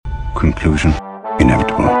Conclusion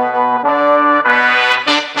inevitable.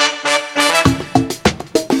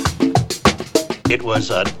 It was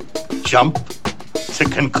a jump to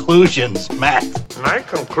conclusions, Matt. My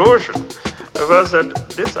conclusion was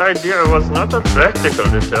that this idea was not a practical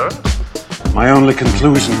deterrent. My only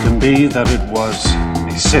conclusion can be that it was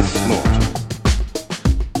a Sith Lord.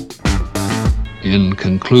 In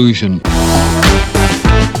conclusion.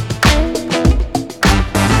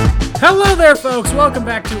 Hello there, folks. Welcome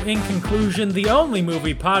back to In Conclusion, the only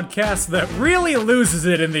movie podcast that really loses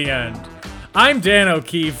it in the end. I'm Dan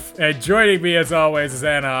O'Keefe, and joining me as always is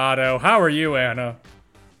Anna Otto. How are you, Anna?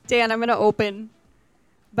 Dan, I'm going to open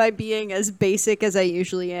by being as basic as I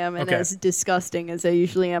usually am and as disgusting as I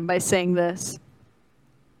usually am by saying this.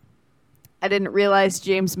 I didn't realize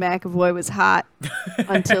James McAvoy was hot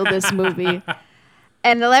until this movie.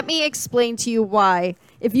 And let me explain to you why.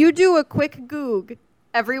 If you do a quick Goog,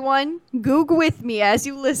 everyone, Goog with me as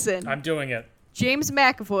you listen. I'm doing it. James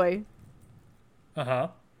McAvoy. Uh-huh.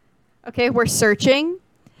 Okay, we're searching.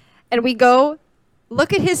 And we go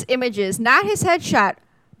look at his images, not his headshot.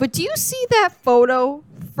 But do you see that photo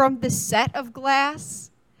from the set of Glass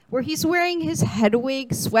where he's wearing his Hedwig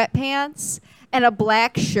sweatpants and a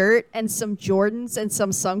black shirt and some Jordans and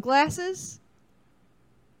some sunglasses?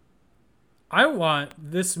 I want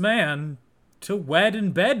this man to wed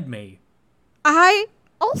and bed me. I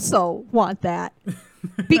also want that.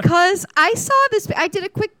 Because I saw this. I did a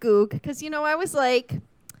quick Goog because, I was like,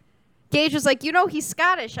 Gage was like, he's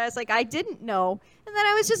Scottish. I was like, I didn't know. And then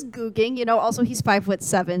I was just Googing, also he's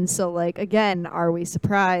 5'7", so like, again, are we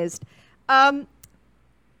surprised? I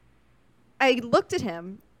looked at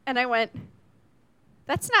him and I went,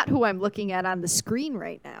 that's not who I'm looking at on the screen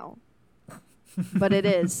right now. But it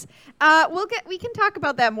is. We can talk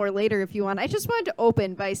about that more later if you want. I just wanted to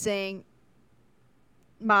open by saying,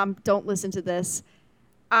 Mom, don't listen to this.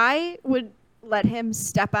 I would let him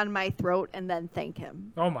step on my throat and then thank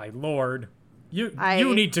him. Oh my Lord. You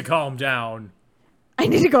need to calm down. I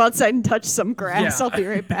need to go outside and touch some grass. Yeah. I'll be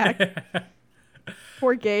right back.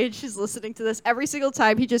 Poor Gage, he's listening to this. Every single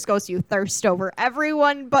time he just goes, you thirst over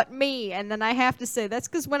everyone but me. And then I have to say, that's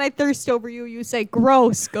because when I thirst over you, you say,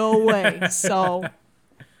 gross, go away. So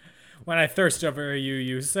when I thirst over you,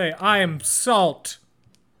 you say, I am salt.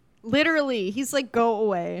 Literally, he's like, go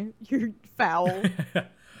away. You're foul.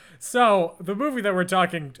 So the movie that we're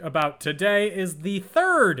talking about today is the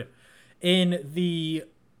third in the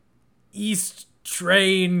East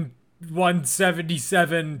Train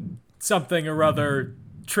 177 something or other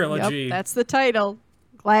trilogy. Yep, that's the title.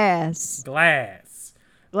 Glass.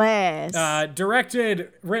 Directed,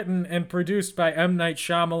 written, and produced by M. Night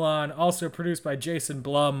Shyamalan. Also produced by Jason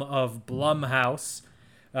Blum of Blumhouse.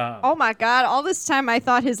 Oh my God! All this time I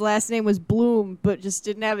thought his last name was Bloom, but just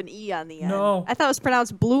didn't have an E on the end. No, I thought it was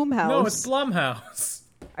pronounced Bloomhouse. No, it's Blumhouse.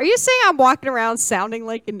 Are you saying I'm walking around sounding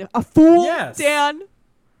like a fool, yes. Dan?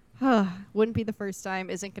 Wouldn't be the first time.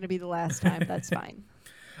 Isn't going to be the last time. That's fine.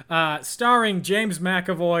 Starring James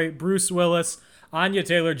McAvoy, Bruce Willis, Anya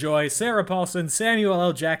Taylor-Joy, Sarah Paulson, Samuel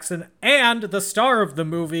L. Jackson, and the star of the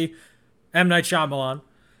movie, M. Night Shyamalan,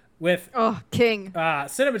 with King.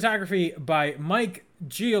 Cinematography by Mike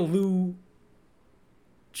Giulakis.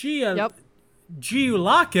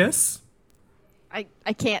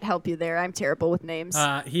 I can't help you there. I'm terrible with names.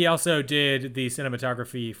 He also did the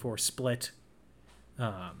cinematography for Split.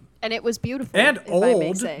 And it was beautiful. And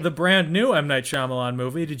Old, the brand new M. Night Shyamalan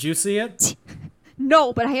movie. Did you see it?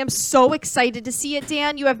 No, but I am so excited to see it,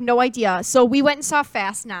 Dan. You have no idea. So we went and saw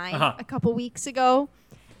Fast 9 a couple weeks ago,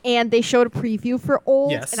 and they showed a preview for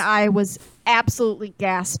Old, yes. And I was absolutely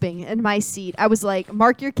gasping in my seat. I was like,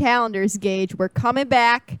 mark your calendars, Gage. We're coming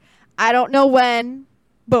back. I don't know when,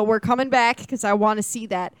 but we're coming back because I want to see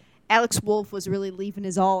that. Alex Wolff was really leaving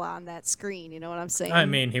his all on that screen. You know what I'm saying? I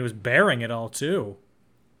mean, he was bearing it all, too.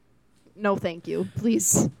 No, thank you.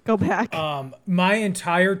 Please go back. My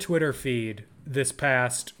entire Twitter feed this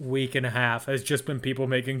past week and a half has just been people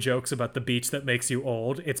making jokes about the beach that makes you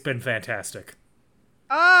old. It's been fantastic.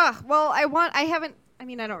 Well, I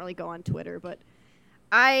don't really go on Twitter, but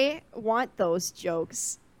I want those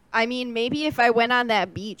jokes. I mean, maybe if I went on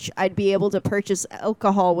that beach, I'd be able to purchase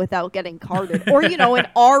alcohol without getting carded. Or, an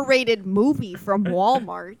R-rated movie from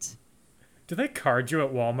Walmart. Do they card you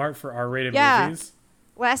at Walmart for R-rated movies?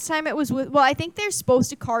 Last time it was I think they're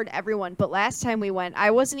supposed to card everyone, but last time we went,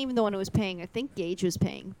 I wasn't even the one who was paying. I think Gage was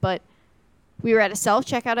paying, but we were at a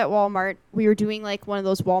self-checkout at Walmart. We were doing like one of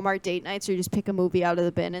those Walmart date nights where you just pick a movie out of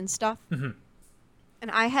the bin and stuff. Mm-hmm.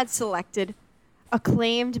 And I had selected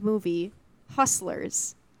acclaimed movie,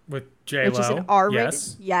 Hustlers. With J-Lo. Which is an R-rated.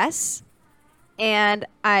 Yes. Yes. And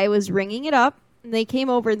I was ringing it up, And they came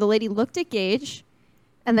over, and the lady looked at Gage,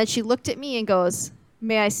 and then she looked at me and goes,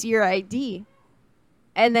 "May I see your ID?"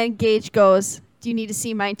 And then Gage goes, "Do you need to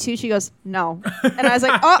see mine too?" She goes, "No." And I was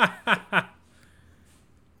like,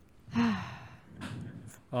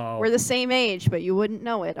 oh. We're the same age, but you wouldn't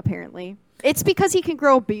know it, apparently. It's because he can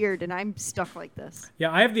grow a beard, and I'm stuck like this.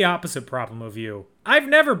 Yeah, I have the opposite problem of you. I've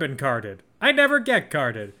never been carded. I never get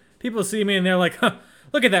carded. People see me, and they're like, huh,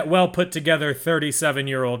 look at that well-put-together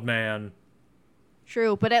 37-year-old man.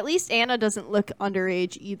 True, but at least Anna doesn't look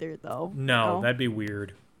underage either, though. No, that'd be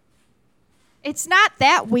weird. It's not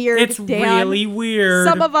that weird, It's Dan. really weird.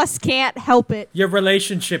 Some of us can't help it. Your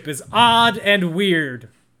relationship is odd and weird.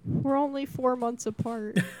 We're only 4 months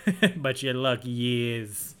apart. But your luck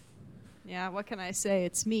years. Yeah, what can I say?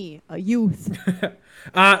 It's me, a youth.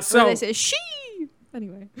 So they say, she!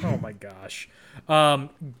 Anyway. Oh my gosh.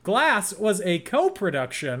 Glass was a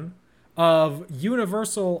co-production of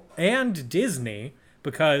Universal and Disney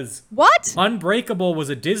because What? Unbreakable was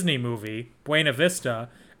a Disney movie, Buena Vista,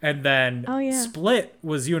 and then Split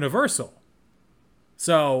was Universal.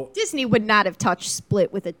 So Disney would not have touched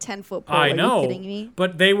Split with a 10-foot pole. I know, Are you kidding me?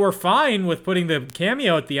 but they were fine with putting the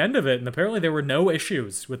cameo at the end of it, and apparently there were no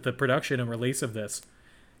issues with the production and release of this.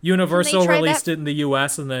 Universal released it in the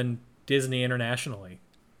U.S. and then Disney internationally.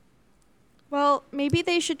 Well, maybe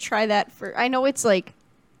they should try that for... I know it's like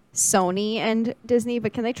Sony and Disney,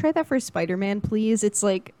 but can they try that for Spider-Man, please? It's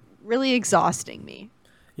like really exhausting me.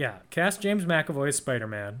 Yeah, cast James McAvoy as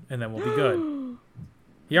Spider-Man, and then we'll be good.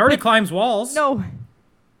 He already climbs walls. No.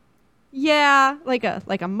 Yeah, like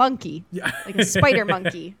a monkey. Yeah. Like a spider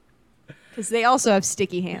monkey. Because they also have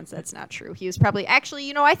sticky hands. That's not true. He was probably...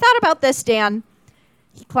 Actually, I thought about this, Dan.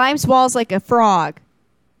 He climbs walls like a frog.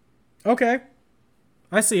 Okay.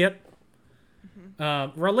 I see it.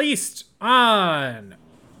 Released on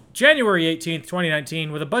January 18th,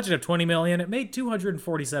 2019, with a budget of $20 million. It made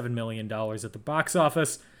 $247 million at the box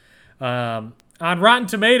office. On Rotten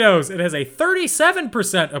Tomatoes, it has a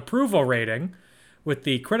 37% approval rating, with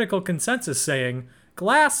the critical consensus saying,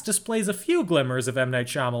 Glass displays a few glimmers of M. Night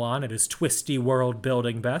Shyamalan at his twisty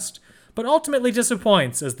world-building best, but ultimately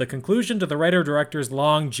disappoints as the conclusion to the writer-director's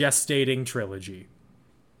long gestating trilogy.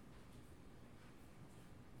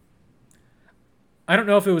 I don't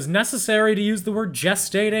know if it was necessary to use the word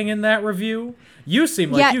gestating in that review. You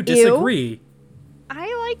seem like you disagree.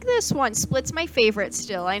 I like this one. Split's my favorite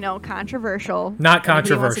still. I know, controversial. Not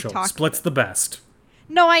controversial. Split's the best.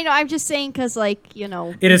 No, I know. I'm just saying because, it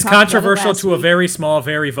is controversial to a very small,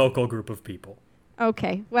 very vocal group of people.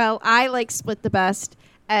 Okay. Well, I like Split the best.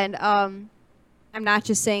 And I'm not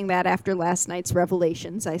just saying that after last night's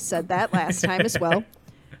revelations. I said that last time as well.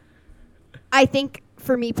 I think,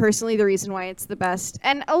 for me personally, the reason why it's the best,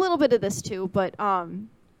 and a little bit of this too, but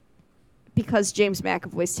because James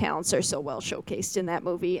McAvoy's talents are so well showcased in that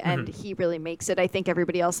movie, and he really makes it. I think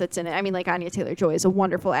everybody else that's in it, I mean, like Anya Taylor-Joy is a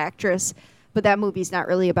wonderful actress, but that movie's not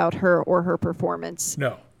really about her or her performance.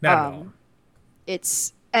 No, not at all.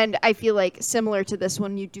 And I feel like similar to this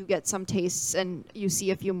one, you do get some tastes and you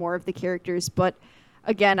see a few more of the characters, but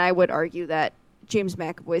again, I would argue that James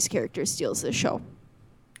McAvoy's character steals the show.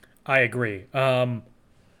 I agree.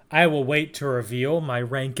 I will wait to reveal my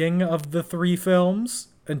ranking of the 3 films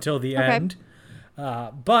until the end.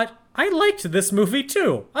 But I liked this movie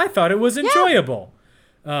too. I thought it was enjoyable.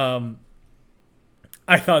 I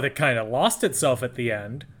thought it kind of lost itself at the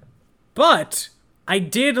end, but I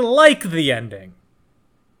did like the ending.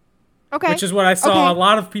 Okay. Which is what I saw a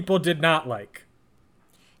lot of people did not like.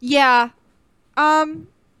 Yeah. I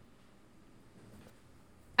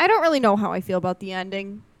don't really know how I feel about the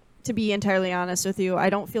ending, to be entirely honest with you. I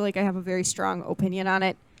don't feel like I have a very strong opinion on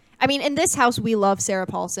it. I mean, in this house, we love Sarah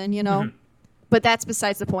Paulson, but that's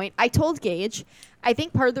besides the point. I told Gage, I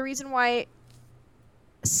think part of the reason why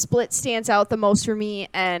Split stands out the most for me,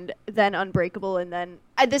 and then Unbreakable, and then...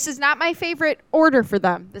 this is not my favorite order for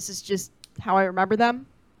them. This is just how I remember them.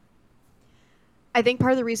 I think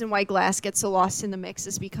part of the reason why Glass gets so lost in the mix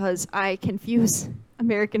is because I confuse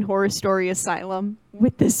American Horror Story Asylum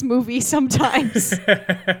with this movie sometimes.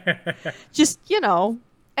 Just,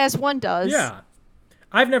 as one does. Yeah.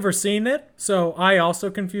 I've never seen it, so I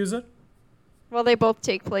also confuse it. Well, they both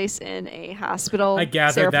take place in a hospital. I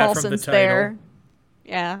gathered Sarah that Paulson's from the title. there.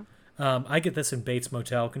 Yeah. I get this in Bates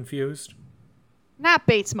Motel confused. Not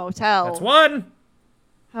Bates Motel. That's one.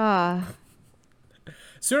 Ah.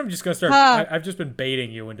 Soon I'm just going to start... I've just been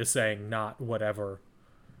baiting you into saying not whatever.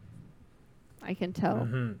 I can tell.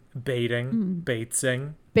 Baiting.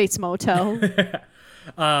 Batesing. Bates Motel.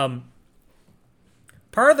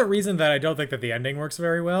 Part of the reason that I don't think that the ending works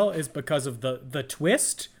very well is because of the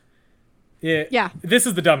twist. This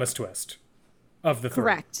is the dumbest twist. of the three.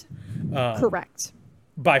 Correct. Correct.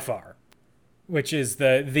 By far, which is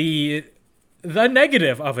the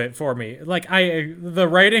negative of it for me. Like the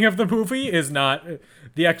writing of the movie is not,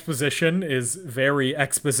 the exposition is very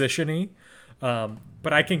exposition-y,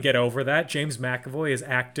 but I can get over that. James McAvoy is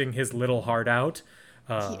acting his little heart out.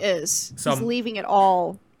 He is. He's leaving it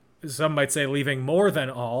all. Some might say leaving more than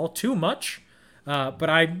all, too much, but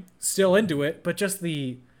I'm still into it. But just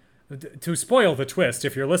to spoil the twist,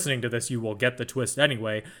 if you're listening to this, you will get the twist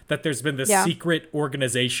anyway, that there's been this secret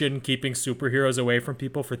organization keeping superheroes away from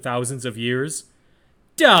people for thousands of years.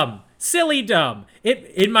 Dumb. Silly dumb.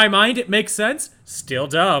 In my mind, it makes sense. Still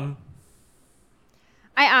dumb.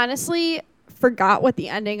 I honestly forgot what the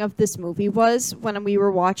ending of this movie was when we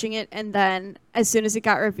were watching it, and then as soon as it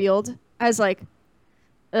got revealed, I was like,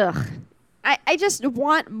 ugh. I just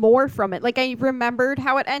want more from it. Like, I remembered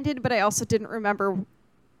how it ended, but I also didn't remember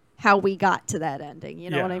how we got to that ending.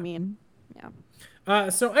 You know what I mean? Yeah.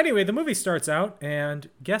 So anyway, the movie starts out, and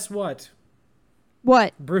guess what?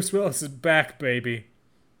 What? Bruce Willis is back, baby.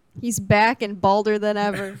 He's back and balder than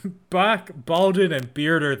ever. Back, balded, and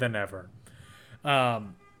bearder than ever.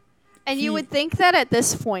 And you would think that at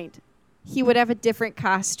this point, he would have a different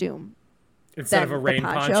costume. Instead of a rain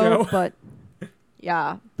poncho. But,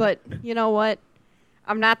 yeah. But, you know what?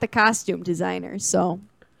 I'm not the costume designer, so...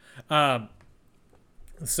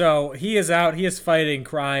 So he is out, he is fighting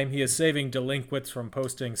crime, he is saving delinquents from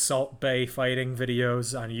posting Salt Bae fighting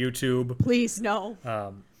videos on YouTube. Please, no.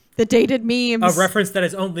 The dated memes. A reference that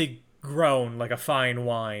has only grown like a fine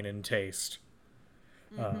wine in taste.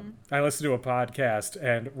 I listened to a podcast,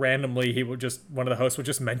 and randomly one of the hosts would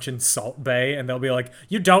just mention Salt Bae, and they'll be like,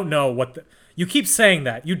 you don't know you keep saying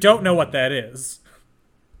that, you don't know what that is.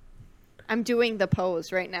 I'm doing the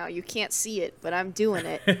pose right now. You can't see it, but I'm doing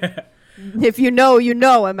it. If you know, you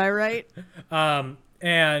know. Am I right?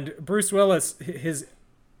 And Bruce Willis, his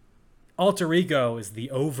alter ego is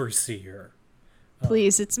the Overseer.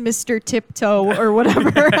 Please, it's Mr. Tiptoe or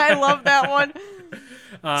whatever. I love that one.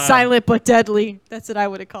 Silent but deadly. That's what I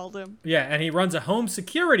would have called him. Yeah, and he runs a home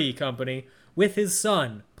security company with his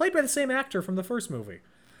son, played by the same actor from the first movie.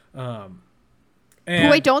 Who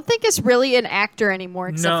I don't think is really an actor anymore,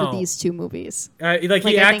 except for these two movies.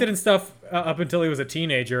 He acted in stuff up until he was a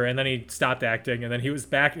teenager, and then he stopped acting, and then he was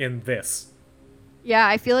back in this. Yeah,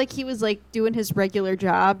 I feel like he was like doing his regular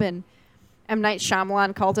job, and M. Night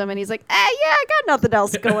Shyamalan called him, and he's like, I got nothing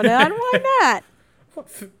else going on. Why not?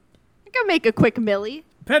 I can make a quick millie.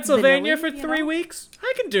 Pennsylvania for 3 weeks?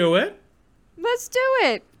 I can do it. Let's do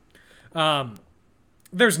it.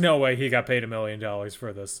 There's no way he got paid $1 million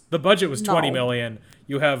for this. The budget was $20 million.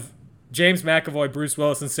 You have James McAvoy, Bruce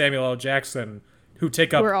Willis, and Samuel L. Jackson, who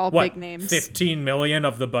take up, we're all big names. $15 million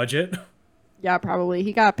of the budget? Yeah, probably.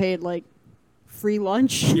 He got paid, like, free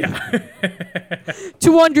lunch. Yeah.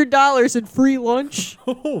 $200 in free lunch.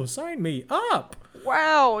 Oh, sign me up.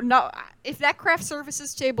 Wow. No, if that craft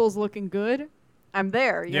services table is looking good, I'm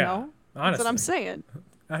there, you know? Honestly. That's what I'm saying.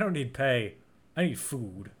 I don't need pay. I need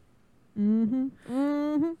food. The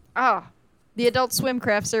Adult Swim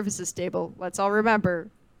craft services table. Let's all remember.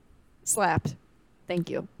 Slapped. Thank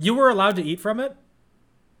you. You were allowed to eat from it?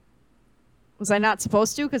 Was I not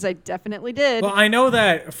supposed to? Because I definitely did. Well, I know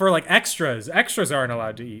that for like extras aren't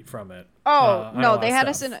allowed to eat from it. Oh, no, they had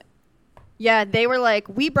us in... Yeah, they were like,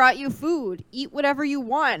 we brought you food. Eat whatever you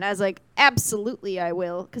want. And I was like, absolutely I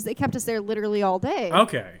will. Because they kept us there literally all day.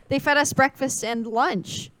 Okay. They fed us breakfast and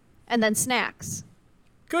lunch. And then snacks.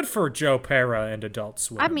 Good for Joe Pera and Adult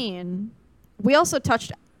Swim. I mean, we also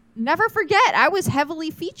touched... Never forget, I was heavily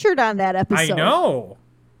featured on that episode.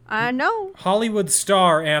 I know. Hollywood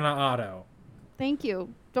star Anna Otto. Thank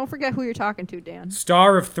you. Don't forget who you're talking to, Dan.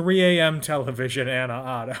 Star of 3 a.m. television, Anna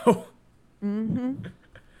Otto.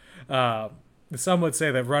 Some would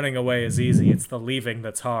say that running away is easy. It's the leaving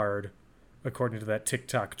that's hard, according to that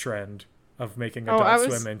TikTok trend of making Adult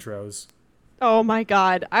Swim intros. Oh my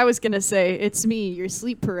God. I was going to say, it's me, your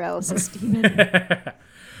sleep paralysis demon.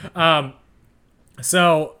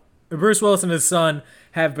 So, Bruce Willis and his son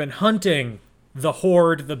have been hunting the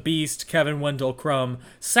Horde, the Beast, Kevin Wendell Crumb,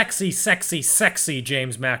 sexy, sexy, sexy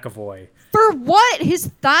James McAvoy. For what?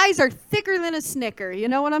 His thighs are thicker than a Snicker. You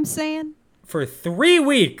know what I'm saying? For 3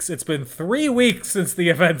 weeks. It's been 3 weeks since the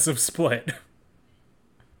events of Split.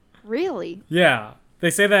 Really? Yeah.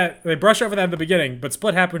 They say that, they brush over that in the beginning, but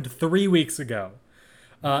Split happened 3 weeks ago.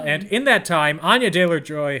 And in that time, Anya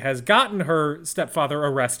Taylor-Joy has gotten her stepfather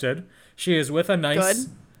arrested. She is with a nice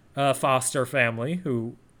foster family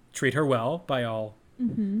who treat her well by all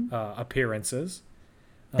appearances.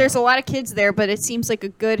 There's a lot of kids there, but it seems like a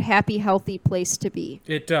good, happy, healthy place to be.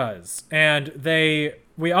 It does. And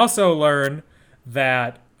we also learn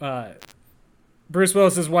that Bruce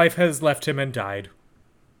Willis's wife has left him and died.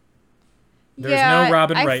 There's no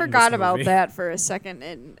Robin Wright in this movie. I forgot about that for a second,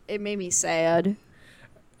 and it made me sad.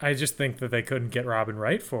 I just think that they couldn't get Robin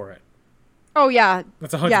Wright for it. Oh yeah,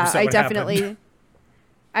 that's 100% yeah. happened.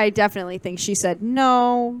 I definitely think she said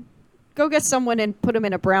no. Go get someone and put him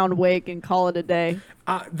in a brown wig and call it a day.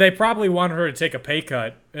 They probably wanted her to take a pay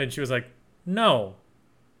cut, and she was like, "No."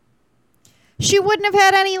 She wouldn't have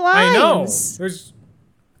had any lines. I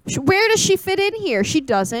know. Where does she fit in here? She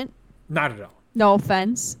doesn't. Not at all. No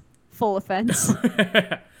offense. Full offense.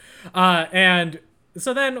 And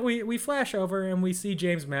so then we flash over and we see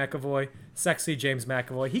James McAvoy, sexy James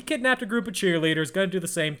McAvoy. He kidnapped a group of cheerleaders, gonna do the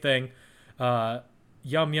same thing.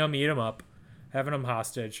 Yum, eat them up, having them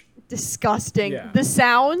hostage. Disgusting. Yeah. The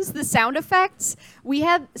sound effects. We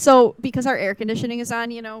had, so because our air conditioning is on,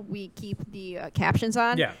 we keep the captions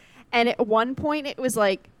on. Yeah. And at one point it was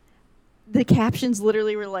like, the captions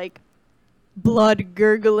literally were like, blood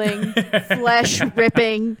gurgling, flesh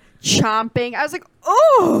ripping, chomping. I was like,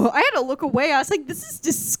 oh, I had to look away. I was like, this is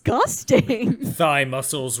disgusting. Thigh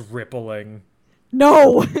muscles rippling.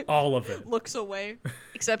 No. All of it. Looks away,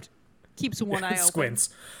 except keeps one eye open. Squints.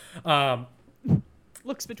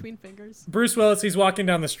 Looks between fingers. Bruce Willis, he's walking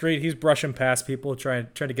down the street. He's brushing past people, trying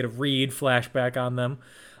to get a read flashback on them.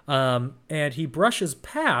 And he brushes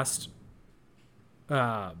past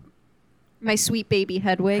my sweet baby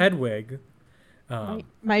Hedwig.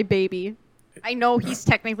 My baby. I know he's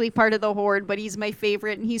technically part of the Horde, but he's my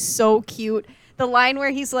favorite, and he's so cute. The line where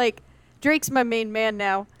he's like, Drake's my main man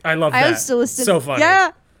now. I love that. was still listening. So funny.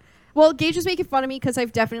 Yeah. Well, Gage was making fun of me because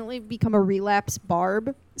I've definitely become a relapse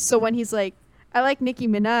Barb. So when he's like, I like Nicki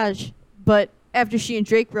Minaj, but after she and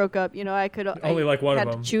Drake broke up, I could only like one of them.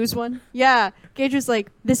 Had to choose one. Yeah. Gage was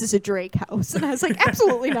like, this is a Drake house. And I was like,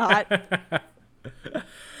 absolutely not.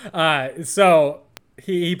 So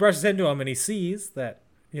he brushes into him and he sees that,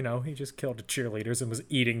 he just killed the cheerleaders and was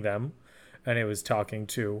eating them. And he was talking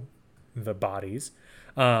to the bodies.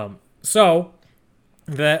 So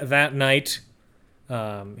that night,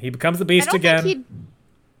 he becomes the Beast again.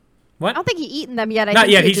 What? I don't think he'd eaten them yet. Not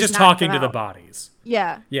yet. He's just talking to the bodies.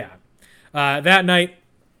 Yeah. Yeah. That night,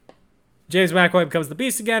 James McAvoy becomes the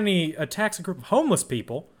Beast again. And he attacks a group of homeless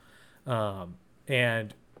people.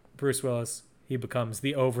 And Bruce Willis, he becomes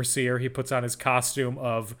the overseer. He puts on his costume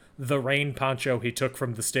of the rain poncho he took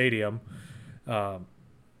from the stadium.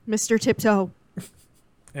 Mr. Tiptoe.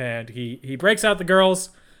 And he breaks out the girls.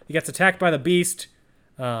 He gets attacked by the Beast.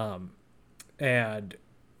 And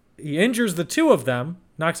he injures the two of them,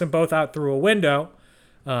 knocks them both out through a window.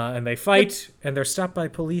 And they fight, and they're stopped by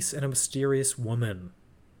police and a mysterious woman.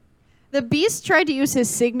 The Beast tried to use his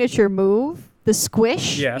signature move, the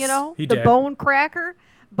squish, yes, he the did. bone cracker,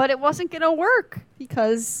 but it wasn't going to work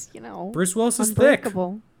because, Bruce Willis is thick.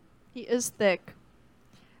 He is thick.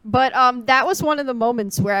 But that was one of the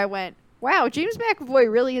moments where I went, wow, James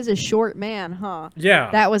McAvoy really is a short man, huh?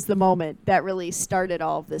 Yeah. That was the moment that really started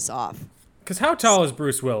all of this off. Because how tall is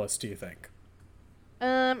Bruce Willis, do you think?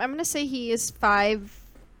 I'm going to say he is 5'10"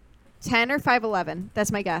 or 5'11".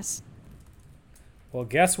 That's my guess. Well,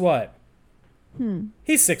 guess what?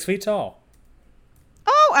 He's 6 feet tall.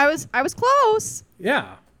 Oh, I was close.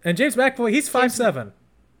 Yeah. And James McAvoy, he's 5'7".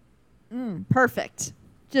 Perfect.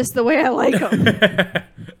 Just the way I like him.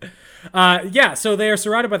 Yeah, so they are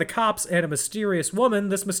surrounded by the cops and a mysterious woman.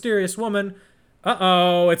 This mysterious woman,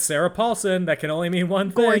 it's Sarah Paulson. That can only mean one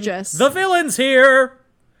thing. Gorgeous. The villain's here.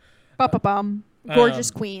 Ba-ba-bum. Gorgeous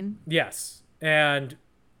queen. Yes. And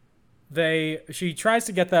she tries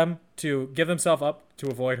to get them to give themselves up to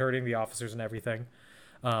avoid hurting the officers and everything.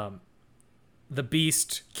 The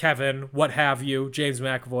Beast, Kevin, what have you, James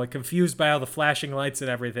McAvoy, confused by all the flashing lights and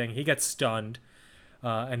everything, he gets stunned.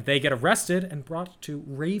 And they get arrested and brought to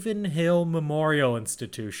Ravenhill Memorial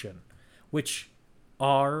Institution, which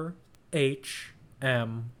RHMI,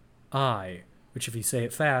 which if you say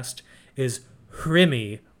it fast, is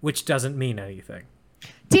Hrimi, which doesn't mean anything.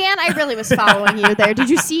 Dan, I really was following you there. Did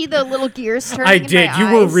you see the little gears turning I in did. my You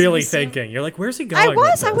eyes? were really thinking. You're like, where's he going? I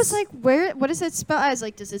was with like, what does it spell? I was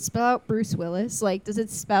like, does it spell out Bruce Willis? Like, does it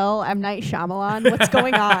spell M. Night Shyamalan? What's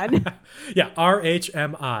going on? Yeah,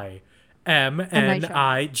 RHMI. MNIGHTSHY.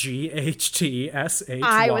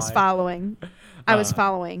 I was following.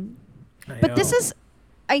 But this is,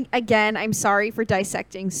 I'm sorry for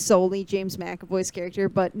dissecting solely James McAvoy's character,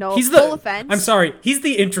 but no, full offense. I'm sorry. He's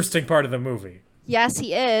the interesting part of the movie. Yes,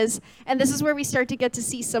 he is. And this is where we start to get to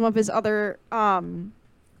see some of his other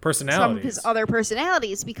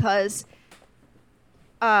personalities. Because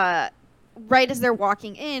right as they're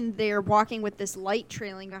walking in, they're walking with this light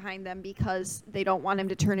trailing behind them because they don't want him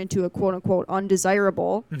to turn into a quote-unquote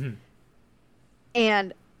undesirable. Mm-hmm.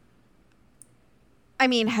 And, I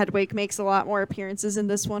mean, Hedwig makes a lot more appearances in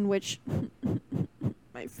this one, which...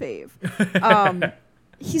 my fave.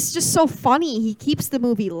 He's just so funny. He keeps the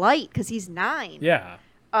movie light because he's 9. Yeah.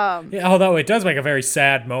 Although it does make a very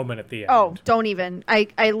sad moment at the end. Oh, don't even.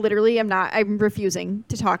 I literally am not. I'm refusing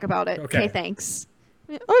to talk about it. Okay, thanks.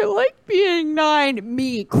 I like being 9.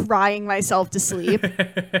 Me crying myself to sleep.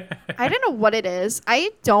 I don't know what it is.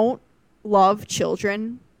 I don't love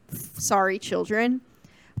children. Sorry, children.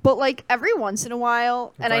 But, like, every once in a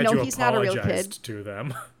while, and I know he's not a real kid. To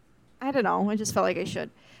them. I don't know. I just felt like I should.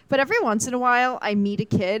 But every once in a while, I meet a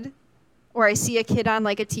kid or I see a kid on,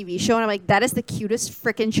 like, a TV show, and I'm like, that is the cutest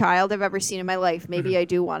freaking child I've ever seen in my life. Maybe I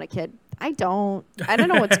do want a kid. I don't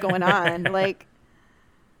know what's going on. Like,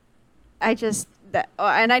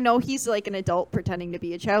 and I know he's, like, an adult pretending to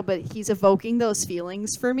be a child, but he's evoking those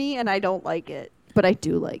feelings for me, and I don't like it. But I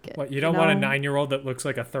do like it. What, you don't want a 9-year-old that looks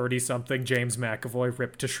like a 30-something James McAvoy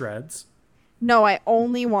ripped to shreds? No, I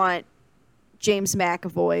only want James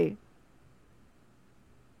McAvoy.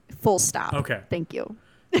 Full stop. Okay. Thank you.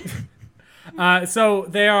 So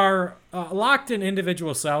they are locked in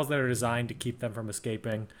individual cells that are designed to keep them from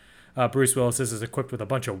escaping. Bruce Willis is equipped with a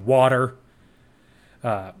bunch of water.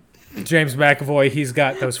 James McAvoy, he's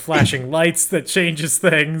got those flashing lights that changes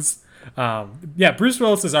things. Bruce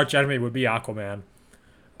Willis's archenemy would be Aquaman.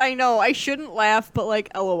 I know. I shouldn't laugh, but like,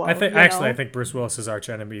 LOL. I think Bruce Willis's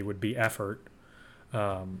archenemy would be Effort.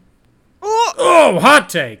 Hot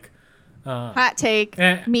take. Hot take.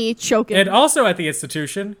 Me choking. And also at the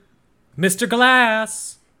institution, Mr.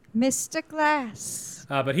 Glass. Mr. Glass.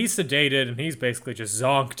 But he's sedated and he's basically just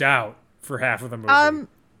zonked out for half of the movie. I'm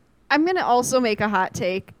gonna also make a hot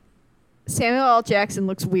take. Samuel L. Jackson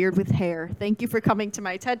looks weird with hair. Thank you for coming to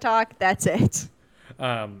my TED Talk. That's it.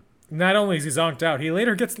 Not only is he zonked out, he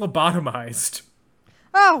later gets lobotomized.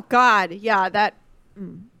 Oh, God. Yeah, that...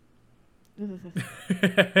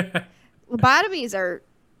 Lobotomies are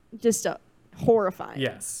just horrifying.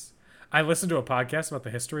 Yes. I listened to a podcast about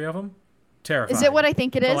the history of them. Terrifying. Is it what I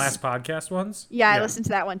think it is? The last podcast ones? Yeah, I listened to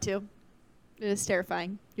that one too. It is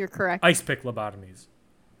terrifying. You're correct. Ice pick lobotomies.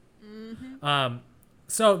 Mm-hmm.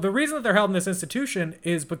 So the reason that they're held in this institution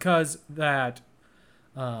is because that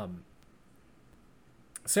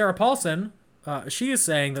Sarah Paulson, she is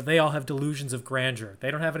saying that they all have delusions of grandeur.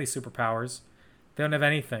 They don't have any superpowers. They don't have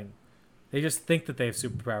anything. They just think that they have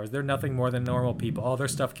superpowers. They're nothing more than normal people. All their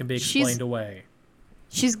stuff can be explained away.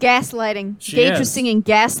 She's gaslighting. Gage was singing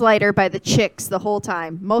Gaslighter by the Chicks the whole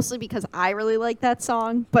time. Mostly because I really like that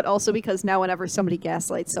song, but also because now whenever somebody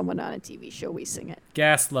gaslights someone on a TV show, we sing it.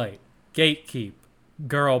 Gaslight, gatekeep,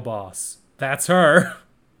 girl boss. That's her.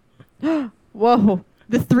 Whoa.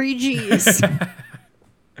 The 3 Gs.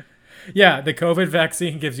 Yeah, the COVID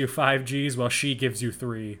vaccine gives you 5 Gs while she gives you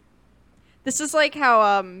 3. This is like how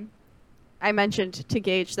I mentioned to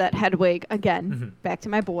Gage that Hedwig, again, back to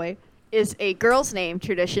my boy, is a girl's name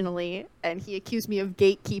traditionally, and he accused me of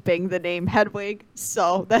gatekeeping the name Hedwig,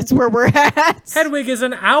 so that's where we're at. Hedwig is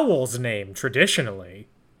an owl's name traditionally.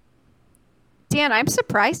 Dan, I'm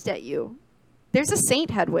surprised at you. There's a Saint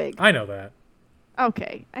Hedwig. I know that.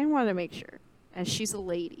 Okay, I wanted to make sure. And she's a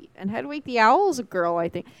lady. And Hedwig the owl's a girl, I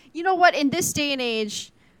think. You know what? In this day and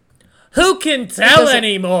age... Who can tell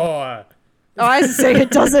anymore? Oh, I was saying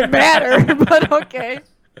it doesn't matter, but okay.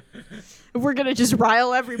 We're going to just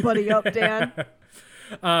rile everybody up, Dan.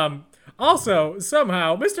 Also,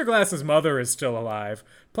 somehow, Mr. Glass's mother is still alive,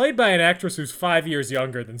 played by an actress who's 5 years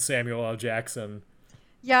younger than Samuel L. Jackson.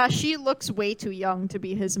 Yeah, she looks way too young to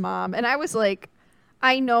be his mom. And I was like,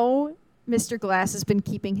 I know Mr. Glass has been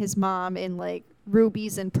keeping his mom in, like,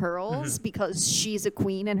 rubies and pearls because she's a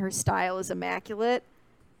queen and her style is immaculate.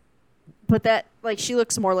 But that, like, she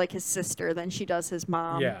looks more like his sister than she does his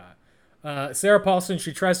mom. Yeah. Sarah Paulson,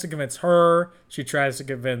 she tries to convince her. She tries to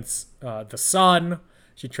convince the son.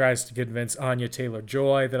 She tries to convince Anya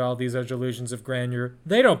Taylor-Joy that all these are delusions of grandeur.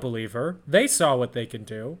 They don't believe her. They saw what they can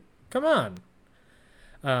do. Come on.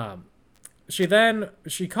 She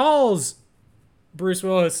calls Bruce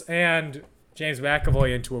Willis and James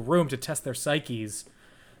McAvoy into a room to test their psyches.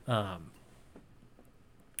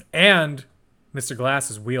 And Mr.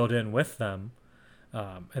 Glass is wheeled in with them.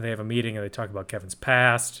 And they have a meeting and they talk about Kevin's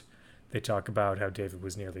past. They talk about how David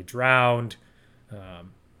was nearly drowned.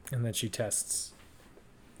 And then she tests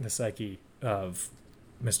the psyche of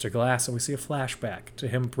Mr. Glass, and we see a flashback to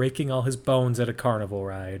him breaking all his bones at a carnival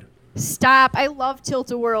ride. Stop. I love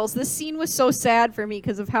Tilt-A-Whirls. This scene was so sad for me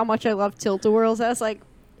because of how much I love Tilt-A-Whirls. I was like,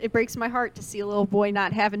 It breaks my heart to see a little boy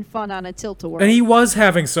not having fun on a tilt-a-whirl. And he was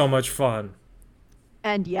having so much fun.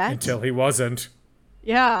 And yet? Until he wasn't.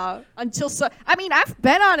 Yeah. I mean, I've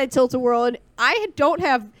been on a tilt-a-whirl, and I don't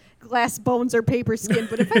have glass bones or paper skin,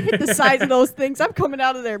 but if I hit the sides of those things, I'm coming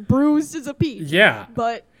out of there bruised as a peach. Yeah.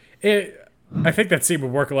 But I think that scene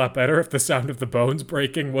would work a lot better if the sound of the bones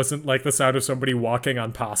breaking wasn't like the sound of somebody walking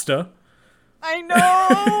on pasta. I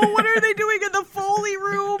know. What are they doing in the Foley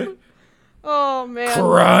room? Oh, man.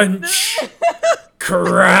 Crunch.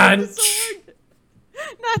 Crunch.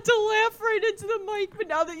 Not to laugh right into the mic, but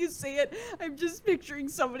now that you say it, I'm just picturing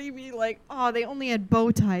somebody being like, oh, they only had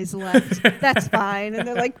bow ties left. That's fine. And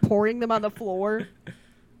they're like pouring them on the floor.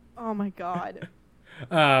 Oh, my God.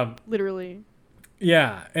 Literally.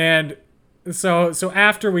 Yeah. And so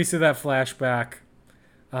after we see that flashback,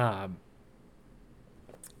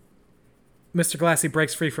 Mr. Glassy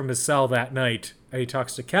breaks free from his cell that night, and he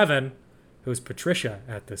talks to Kevin, who's Patricia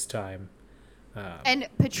at this time. And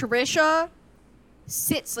Patricia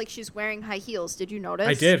sits like she's wearing high heels. Did you notice?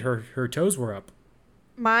 I did. Her toes were up.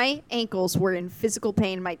 My ankles were in physical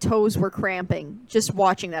pain. My toes were cramping just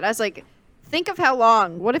watching that. I was like, think of how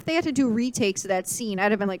long. What if they had to do retakes of that scene?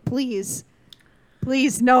 I'd have been like, please,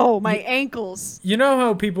 no, my ankles. You know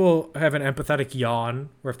how people have an empathetic yawn,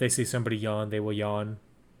 where if they see somebody yawn, they will yawn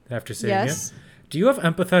after seeing it? Do you have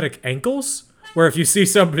empathetic ankles, where if you see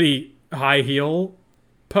somebody high heel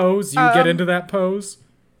pose, you get into that pose?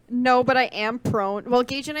 No, but I am prone. Well,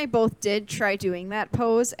 Gage and I both did try doing that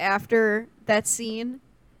pose after that scene.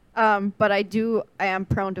 But I am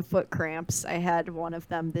prone to foot cramps. I had one of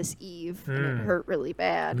them this eve, and it hurt really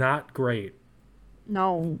bad. Not great.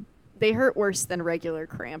 No, they hurt worse than regular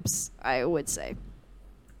cramps, I would say.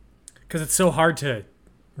 Because it's so hard to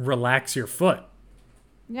relax your foot.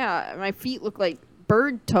 Yeah, my feet look like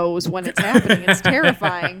bird toes when it's happening. It's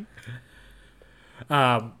terrifying.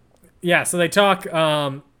 Yeah, so they talk.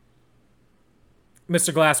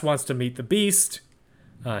 Mr. Glass wants to meet the Beast.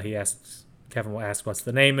 Kevin will ask what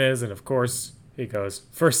the name is, and of course he goes,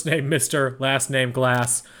 first name Mr., last name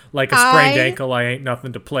Glass. Like a sprained ankle, I ain't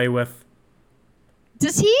nothing to play with.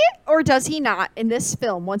 Does he or does he not in this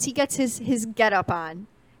film, once he gets his get-up on,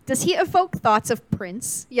 does he evoke thoughts of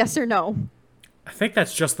Prince? Yes or no? I think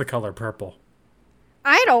that's just the color purple.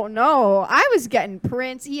 I don't know. I was getting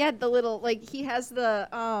Prince. He had the little, like, he has the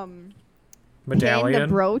medallion, pin, the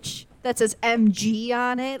brooch that says MG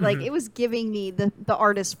on it. Like, it was giving me the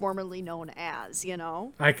artist formerly known as, you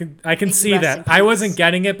know? I can see that. I wasn't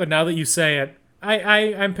getting it, but now that you say it,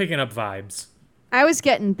 I'm picking up vibes. I was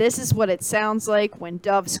getting this is what it sounds like when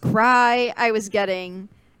doves cry. I was getting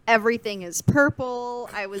everything is purple.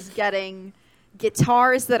 I was getting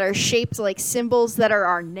guitars that are shaped like symbols that are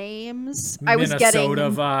our names. I was getting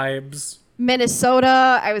Minnesota vibes.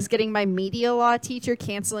 Minnesota. I was getting my media law teacher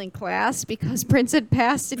canceling class because Prince had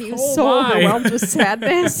passed and he was overwhelmed with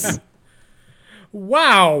sadness.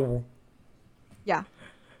 Wow. Yeah.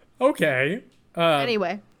 Okay.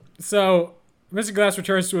 Anyway. So, Mr. Glass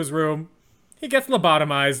returns to his room. He gets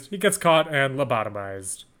lobotomized. He gets caught and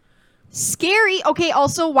lobotomized. Scary. Okay,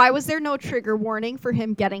 also, why was there no trigger warning for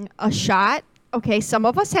him getting a shot? Okay, some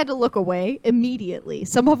of us had to look away immediately.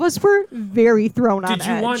 Some of us were very thrown on edge.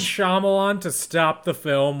 Did you want Shyamalan to stop the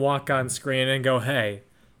film, walk on screen, and go, hey,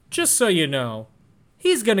 just so you know,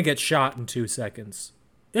 he's going to get shot in 2 seconds.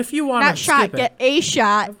 If you want to skip get a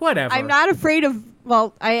shot. Whatever. I'm not afraid of,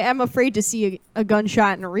 well, I am afraid to see a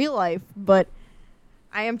gunshot in real life, but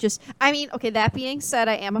I am just, I mean, okay, that being said,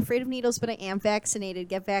 I am afraid of needles, but I am vaccinated.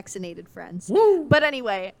 Get vaccinated, friends. Woo. But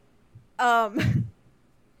anyway, I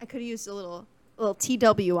could have used a little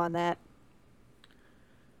TW on that.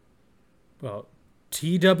 Well,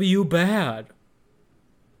 TW bad.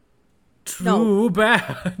 Too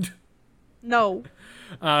bad. No.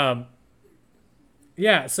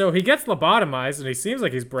 Yeah, so he gets lobotomized and he seems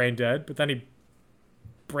like he's brain dead, but then he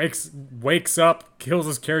wakes up, kills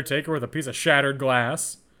his caretaker with a piece of shattered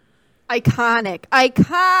glass. Iconic.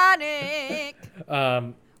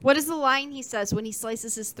 What is the line he says when he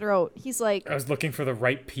slices his throat? He's like, I was looking for the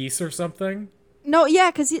right piece or something. No, yeah,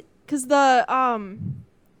 because the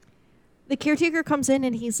caretaker comes in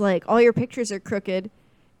and he's like, all your pictures are crooked.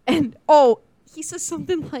 And, he says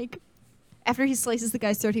something like, after he slices the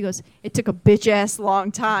guy's throat, he goes, it took a bitch-ass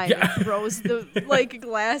long time. Yeah. And throws the,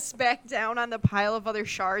 glass back down on the pile of other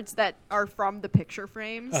shards that are from the picture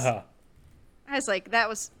frames. Uh-huh. I was like, that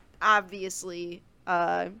was obviously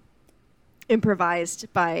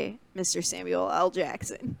improvised by Mr. Samuel L.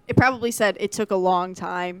 Jackson. It probably said it took a long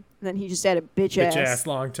time, and then he just had a bitch-ass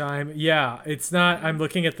long time. Yeah, it's not, I'm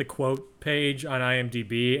looking at the quote page on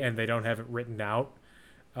IMDb, and they don't have it written out,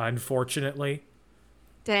 unfortunately.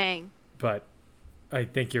 Dang. But I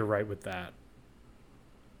think you're right with that.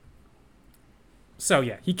 So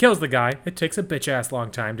yeah, he kills the guy. It takes a bitch-ass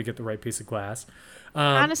long time to get the right piece of glass.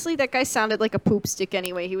 Honestly, that guy sounded like a poop stick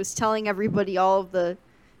anyway. He was telling everybody all of the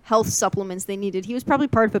health supplements they needed. He was probably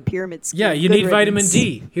part of a pyramid scheme. Yeah, you Good need vitamin riddance.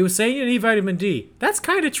 D. He was saying you need vitamin D. That's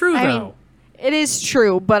kind of true, I though. mean, it is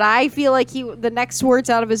true, but I feel like the next words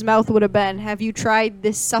out of his mouth would have been, "Have you tried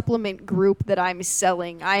this supplement group that I'm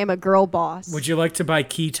selling? I am a girl boss." Would you like to buy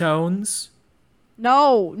ketones?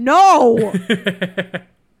 No.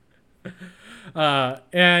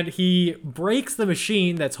 And he breaks the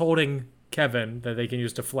machine that's holding Kevin that they can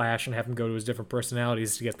use to flash and have him go to his different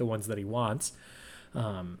personalities to get the ones that he wants.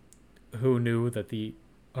 Who knew that the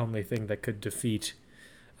only thing that could defeat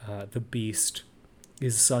the Beast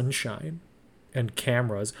is sunshine and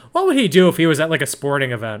cameras? What would he do if he was at like a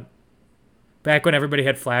sporting event? Back when everybody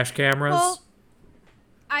had flash cameras? Well,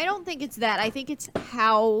 I don't think it's that. I think it's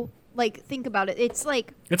how, like, think about it. It's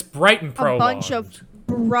like It's bright and a prolonged. bunch of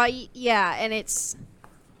bright, yeah, and it's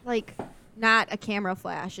like not a camera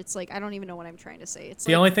flash. It's like, I don't even know what I'm trying to say. It's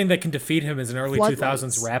The like, only thing that can defeat him is an early floodlights.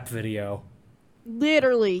 2000s rap video.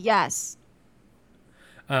 Literally, yes.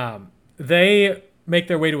 They make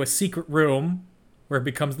their way to a secret room where it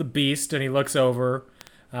becomes the Beast, and he looks over.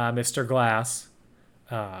 Mr. Glass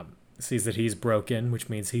sees that he's broken, which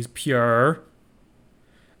means he's pure.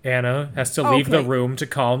 Anna has to leave the Okay. room to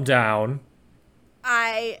calm down.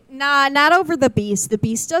 Not over the Beast. The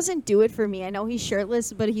Beast doesn't do it for me. I know he's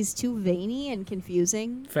shirtless, but he's too veiny and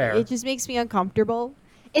confusing. Fair. It just makes me uncomfortable.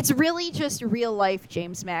 It's really just real life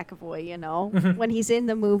James McAvoy, you know? When he's in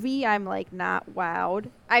the movie, I'm like not wowed.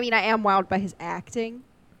 I mean, I am wowed by his acting,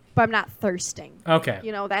 but I'm not thirsting. Okay.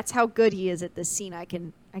 You know, that's how good he is at this scene. I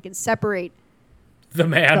can separate The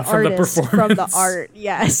man the from the artist performance. from the art.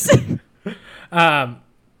 Yes.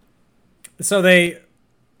 So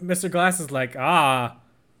Mr. Glass is like,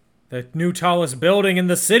 the new tallest building in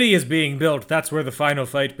the city is being built. That's where the final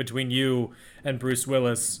fight between you and Bruce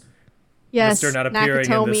Willis, Yes. Mr. Not Appearing in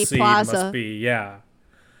the Nakatomi Sea, Plaza. must be. Yeah.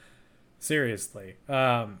 Seriously.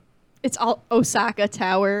 It's all Osaka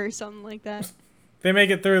Tower or something like that. They make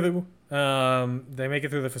it through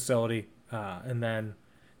the facility, and then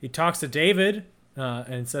he talks to David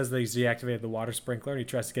and says that he's deactivated the water sprinkler, and he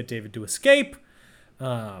tries to get David to escape.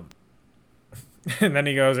 And then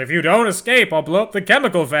he goes, "If you don't escape, I'll blow up the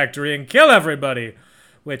chemical factory and kill everybody,"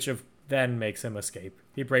 which then makes him escape.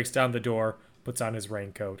 He breaks down the door, puts on his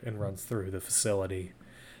raincoat, and runs through the facility.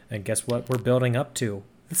 And guess what we're building up to?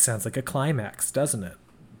 This sounds like a climax, doesn't it?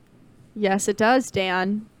 Yes, it does,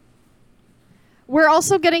 Dan. We're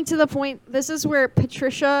also getting to the point. This is where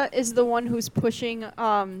Patricia is the one who's pushing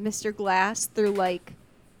Mr. Glass through, like...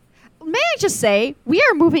 May I just say, we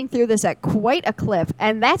are moving through this at quite a clip,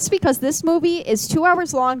 and that's because this movie is 2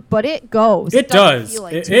 hours long, but it goes. It doesn't does. feel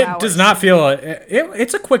like It 2 hours. does not feel...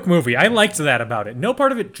 It's a quick movie. I liked that about it. No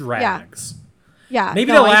part of it drags. Yeah.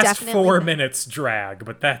 Maybe no, the I last definitely 4 think- minutes drag,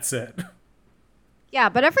 but that's it. Yeah,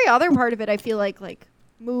 but every other part of it, I feel like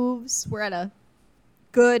moves. We're at a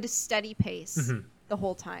good, steady pace Mm-hmm. the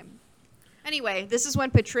whole time. Anyway, this is when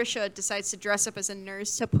Patricia decides to dress up as a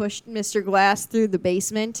nurse to push Mr. Glass through the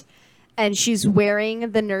basement. And she's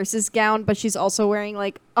wearing the nurse's gown, but she's also wearing,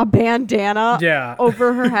 like, a bandana Yeah.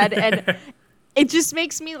 over her head. And it just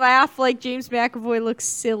makes me laugh. Like, James McAvoy looks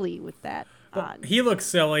silly with that on. He looks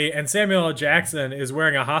silly, and Samuel L. Jackson is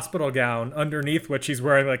wearing a hospital gown, underneath which he's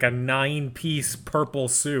wearing like a 9-piece purple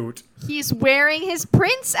suit. He's wearing his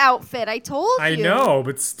Prince outfit. I told you. I know,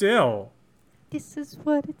 but still. This is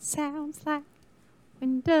what it sounds like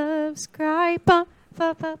when doves cry. Ba,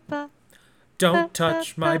 ba, ba, ba. Don't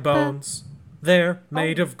touch my bones. They're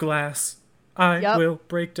made of glass. I Yup. will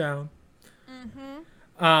break down.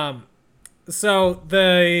 So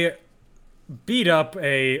they beat up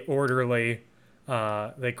a orderly.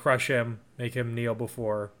 They crush him, make him kneel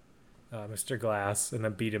before Mr. Glass, and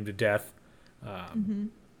then beat him to death.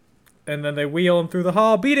 And then they wheel him through the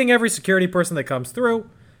hall, beating every security person that comes through.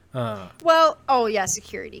 Well, oh yeah,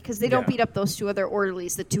 security, because they don't Yeah. beat up those two other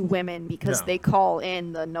orderlies, the two women, because No. they call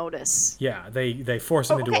in the notice. Yeah, they force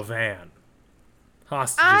him into Okay. a van.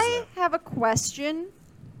 Hostages I him. have a question.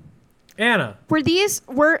 Anna.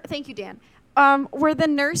 Thank you, Dan. Were the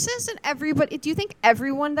nurses and everybody, do you think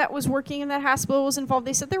everyone that was working in that hospital was involved?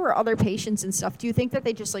 They said there were other patients and stuff. Do you think that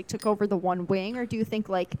they just, like, took over the one wing, or do you think,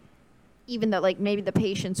 like, even that, like, maybe the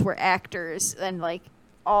patients were actors and, like,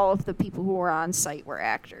 all of the people who were on site were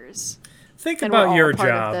actors? Think And we're about all your a part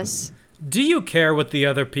of job. this? Do you care what the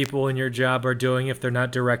other people in your job are doing if they're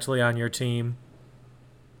not directly on your team?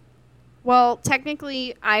 Well,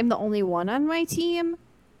 technically, I'm the only one on my team.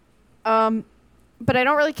 But I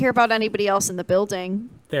don't really care about anybody else in the building,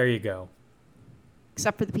 There you go.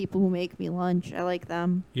 except for the people who make me lunch. I like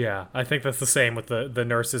them. Yeah, I think that's the same with the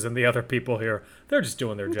nurses and the other people here. They're just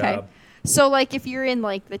doing their job. So, like, if you're in,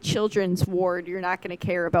 like, the children's ward, you're not going to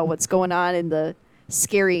care about what's going on in the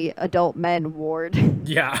scary adult men ward.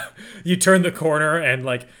 Yeah, you turn the corner and,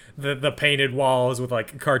 like, the painted walls with,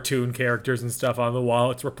 like, cartoon characters and stuff on the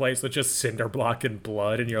wall, it's replaced with just cinder block and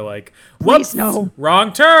blood, and you're like, whoops, Please, no.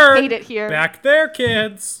 Wrong turn. Hate it here. Back there,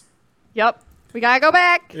 kids. Yep. We got to go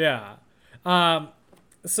back. Yeah.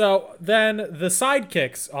 So then the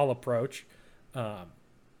sidekicks all approach.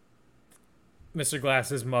 Mr.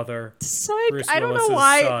 Glass's mother, Bruce I don't know Willis's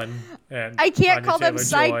why. son, and I can't Anya call them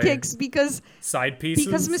Taylor-Joy. sidekicks because Side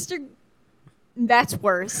pieces? Mr. That's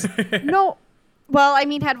worse. No. Well, I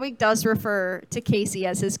mean, Hedwig does refer to Casey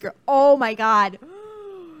as his girl. Oh my God.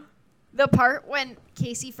 The part when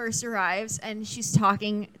Casey first arrives and she's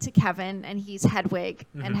talking to Kevin and he's Hedwig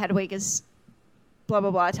and Hedwig is blah,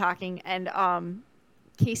 blah, blah talking. And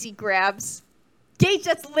Casey grabs Gage.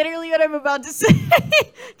 That's literally what I'm about to say.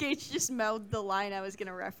 Gage just mouthed the line I was going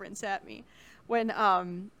to reference at me. When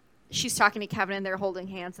she's talking to Kevin and they're holding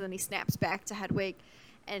hands and then he snaps back to Hedwig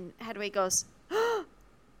and Hedwig goes,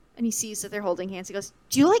 and he sees that they're holding hands. He goes,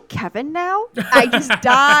 "Do you like Kevin now?" I just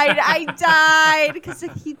died. I died because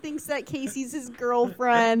he thinks that Casey's his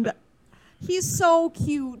girlfriend. He's so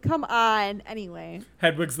cute. Come on. Anyway,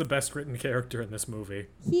 Hedwig's the best written character in this movie.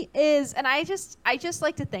 he is, and I just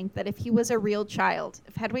like to think that if he was a real child,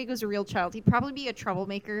 if Hedwig was a real child, he'd probably be a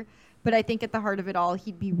troublemaker. But I think at the heart of it all,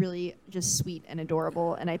 he'd be really just sweet and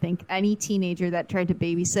adorable. And I think any teenager that tried to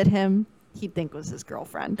babysit him, he'd think was his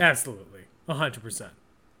girlfriend. Absolutely. 100%.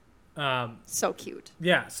 So cute.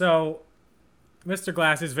 Yeah, so Mr.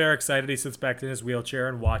 Glass is very excited. He sits back in his wheelchair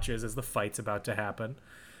and watches as the fight's about to happen.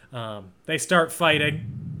 They start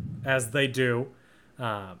fighting, as they do.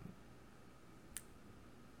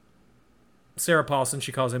 Sarah Paulson,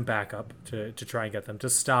 she calls him back up to try and get them to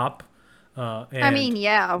stop. And I mean,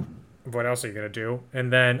 yeah. what else are you going to do?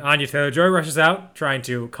 And then Anya Taylor-Joy rushes out, trying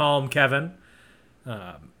to calm Kevin.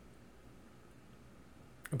 But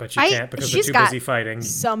she can't because they're she's too got busy fighting.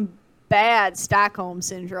 Some bad Stockholm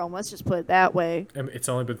syndrome. Let's just put it that way. I mean, it's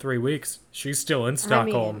only been 3 weeks. She's still in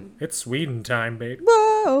Stockholm. mean- It's Sweden time, babe.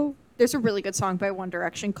 Whoa! There's a really good song by One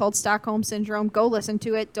Direction called Stockholm Syndrome. Go listen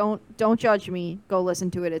to it. Don't judge me. Go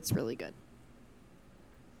listen to it. It's really good.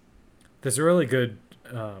 There's a really good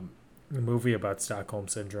movie about Stockholm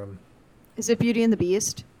Syndrome. Is it Beauty and the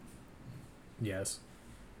Beast? Yes.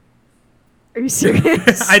 Are you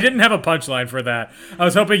serious? I didn't have a punchline for that. I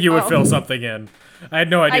was hoping you would fill something in. I had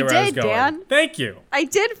no idea I where I was did, going. Dan. Thank you. I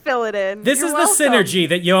did fill it in. This You're is welcome. the synergy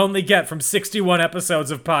that you only get from 61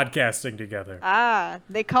 episodes of podcasting together.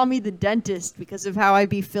 They call me the dentist because of how I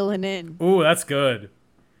be filling in. Ooh, that's good.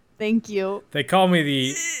 Thank you. They call me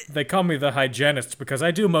the hygienist because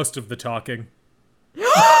I do most of the talking.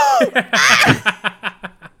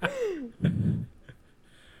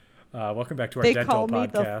 Welcome back to our They dental call me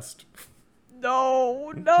the- podcast.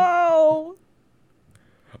 No.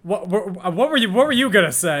 What were you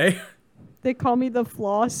gonna say? They call me the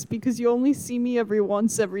floss because you only see me every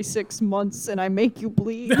 6 months and I make you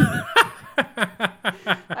bleed.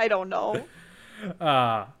 I don't know.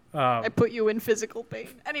 I put you in physical pain.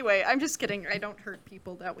 Anyway, I'm just kidding. I don't hurt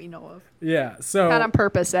people that we know of. Yeah. So Not on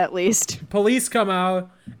purpose, at least. police come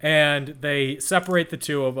out and they separate the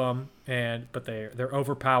two of them, but they're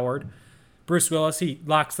overpowered. Bruce Willis, he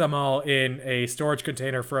locks them all in a storage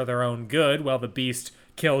container for their own good while the beast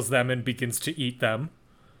kills them and begins to eat them.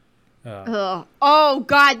 Ugh. Oh,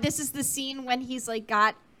 God. This is the scene when he's, like,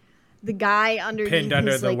 got the guy underneath Pinned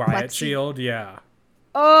under his, the like, riot plexi- shield, yeah.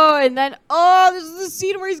 Oh, and then, this is the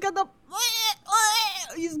scene where he's got the...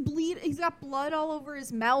 He's got blood all over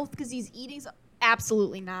his mouth because he's eating...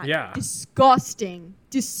 Absolutely not. Yeah. Disgusting.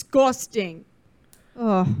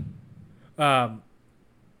 Ugh.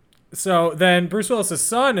 So then Bruce Willis'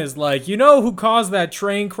 son is like, you know who caused that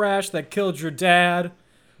train crash that killed your dad?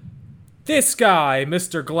 This guy,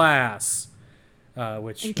 Mr. Glass.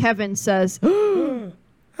 Which... And Kevin says...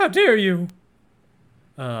 How dare you?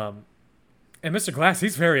 And Mr. Glass,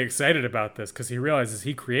 he's very excited about this because he realizes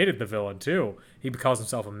he created the villain too. He calls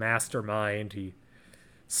himself a mastermind. He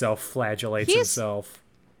self-flagellates himself.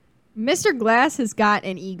 Mr. Glass has got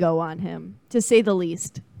an ego on him, to say the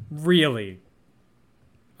least. Really?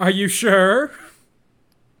 Are you sure?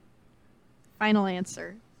 Final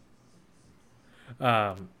answer.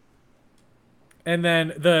 And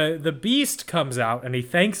then the beast comes out and he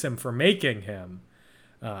thanks him for making him.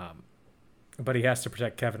 But he has to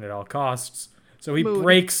protect Kevin at all costs. So he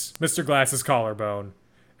breaks Mr. Glass's collarbone.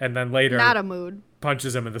 And then later... Not a mood.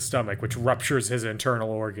 punches him in the stomach, which ruptures his internal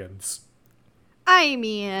organs. I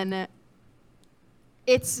mean,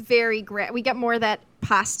 it's very great. We get more of that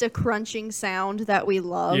pasta crunching sound that we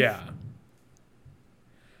love. Yeah.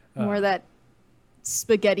 More of that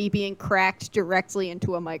spaghetti being cracked directly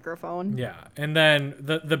into a microphone. Yeah. And then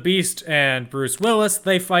the Beast and Bruce Willis,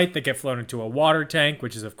 they fight. They get flown into a water tank,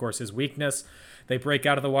 which is, of course, his weakness. They break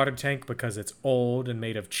out of the water tank because it's old and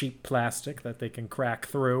made of cheap plastic that they can crack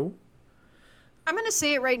through. I'm going to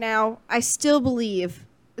say it right now. I still believe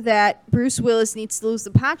that Bruce Willis needs to lose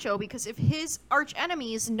the poncho, because if his arch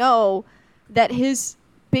enemies know that his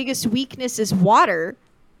biggest weakness is water,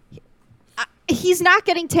 he's not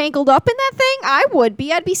getting tangled up in that thing. I would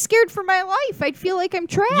be. I'd be scared for my life. I'd feel like I'm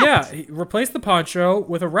trapped. Yeah, replace the poncho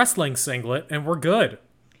with a wrestling singlet and we're good.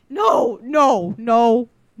 No.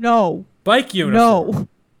 Bike uniform.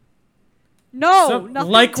 No, Some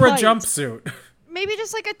nothing Lycra tight. jumpsuit. Maybe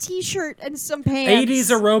just like a t-shirt and some pants.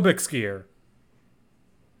 80s aerobics gear.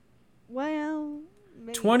 Well,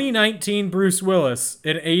 maybe. 2019 Bruce Willis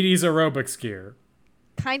in 80s aerobics gear.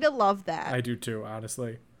 Kind of love that. I do too,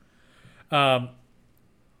 honestly. Yeah,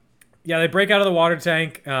 they break out of the water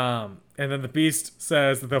tank, and then the Beast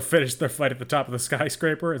says that they'll finish their fight at the top of the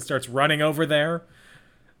skyscraper and starts running over there.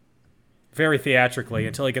 Very theatrically,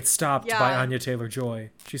 until he gets stopped by Anya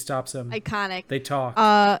Taylor-Joy. She stops him. Iconic. They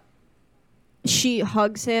talk. She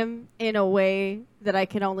hugs him in a way that I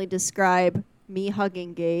can only describe me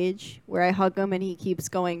hugging Gage, where I hug him and he keeps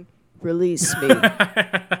going, "Release me."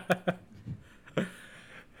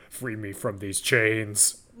 Free me from these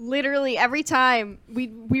chains. Literally every time we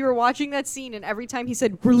were watching that scene, and every time he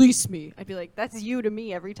said, "Release me," I'd be like, "That's you to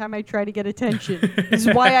me every time I try to get attention." This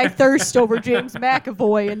is why I thirst over James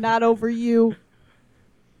McAvoy and not over you.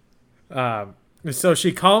 So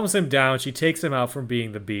she calms him down. She takes him out from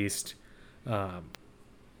being the Beast.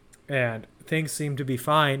 And things seem to be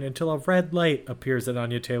fine until a red light appears in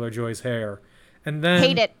Anya Taylor-Joy's hair. And then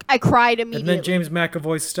Hate it. I cried immediately. And then James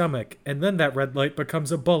McAvoy's stomach. And then that red light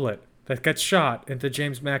becomes a bullet that gets shot into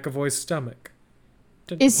James McAvoy's stomach.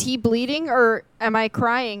 Is he bleeding, or am I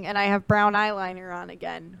crying and I have brown eyeliner on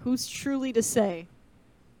again? Who's truly to say?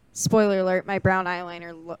 Spoiler alert, my brown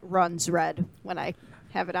eyeliner runs red when I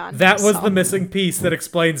have it on. That was the missing piece that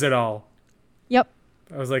explains it all. Yep.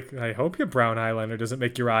 I was like, I hope your brown eyeliner doesn't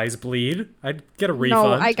make your eyes bleed. I'd get a refund.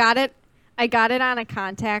 No, I got it on a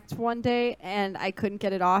contact one day, and I couldn't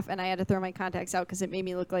get it off, and I had to throw my contacts out because it made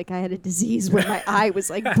me look like I had a disease when my eye was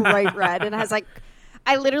like bright red. And I was like,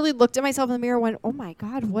 I literally looked at myself in the mirror and went, "Oh my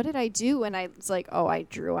God, what did I do?" And I was like, "Oh, I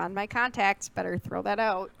drew on my contacts. Better throw that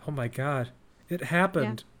out." Oh my God. It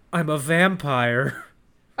happened. Yeah. I'm a vampire.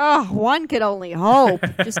 Oh, one could only hope.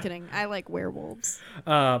 Just kidding. I like werewolves.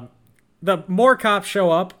 The more cops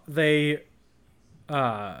show up.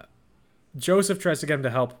 Joseph tries to get him to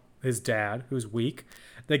help his dad, who's weak.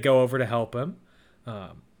 They go over to help him.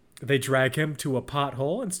 They drag him to a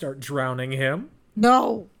pothole and start drowning him.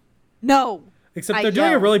 No. Except they're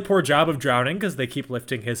doing a really poor job of drowning because they keep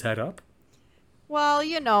lifting his head up. Well,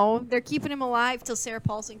 they're keeping him alive till Sarah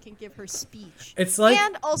Paulson can give her speech. It's like,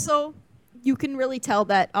 and also, you can really tell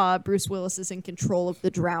that Bruce Willis is in control of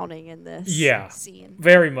the drowning in this scene.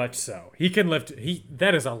 Very much so. He can lift.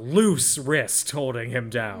 That is a loose wrist holding him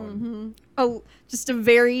down. Mm-hmm. Oh, just a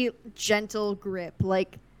very gentle grip,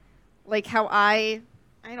 like how I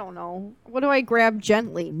don't know. What do I grab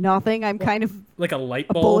gently? Nothing. I'm kind of like a light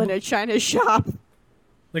bulb. A bull in a china shop.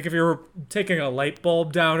 Like if you were taking a light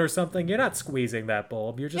bulb down or something, you're not squeezing that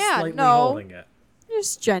bulb. You're just slightly holding it.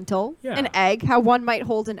 Just gentle. Yeah. An egg. How one might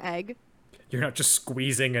hold an egg. You're not just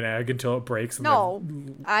squeezing an egg until it breaks. And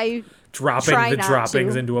then I dropping the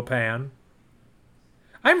droppings into a pan.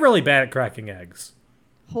 I'm really bad at cracking eggs.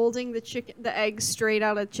 Holding the egg straight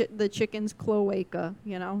out of the chicken's cloaca,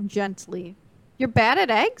 gently. You're bad at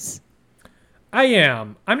eggs? I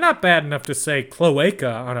am. I'm not bad enough to say cloaca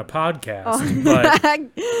on a podcast,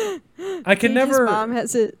 but I can never. His mom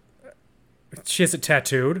has it. She has it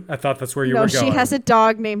tattooed. I thought that's where you were going. No, she has a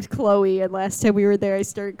dog named Chloe, and last time we were there, I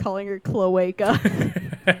started calling her Cloaca.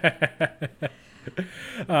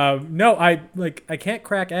 No, I can't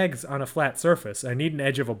crack eggs on a flat surface. I need an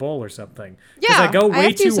edge of a bowl or something. Because I go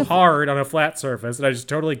way too hard on a flat surface, and I just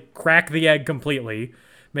totally crack the egg completely,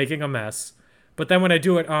 making a mess. But then when I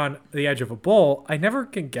do it on the edge of a bowl, I never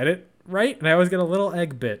can get it right, and I always get a little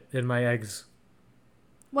egg bit in my eggs.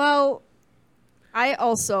 Well, I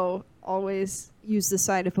also always use the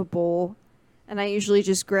side of a bowl, and I usually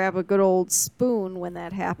just grab a good old spoon when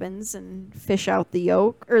that happens and fish out the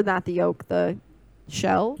yolk, or not the yolk, the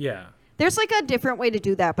shell. Yeah. There's like a different way to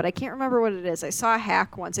do that, but I can't remember what it is. I saw a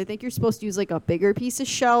hack once. I think you're supposed to use like a bigger piece of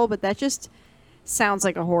shell, but that just sounds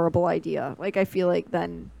like a horrible idea. Like, I feel like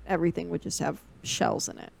then everything would just have shells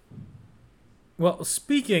in it. Well,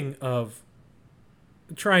 speaking of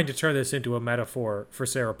trying to turn this into a metaphor for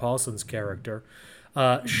Sarah Paulson's character,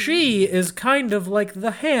 she is kind of like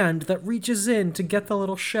the hand that reaches in to get the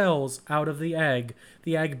little shells out of the egg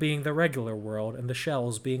being the regular world and the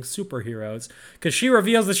shells being superheroes, because she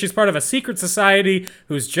reveals that she's part of a secret society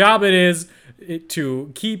whose job it is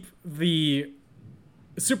to keep the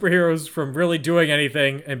superheroes from really doing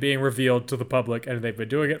anything and being revealed to the public, and they've been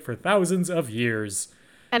doing it for thousands of years.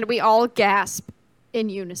 And we all gasp in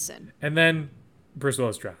unison. And then Bruce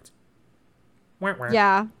Willis drowns. Wah, wah.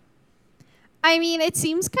 Yeah. I mean, it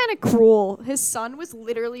seems kind of cruel. His son was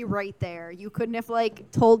literally right there. You couldn't have,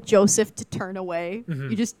 like, told Joseph to turn away.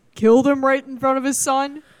 You just killed him right in front of his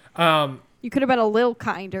son. You could have been a little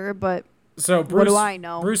kinder, but so what do I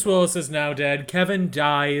know? Bruce Willis is now dead. Kevin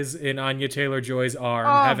dies in Anya Taylor-Joy's arm,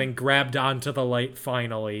 having grabbed onto the light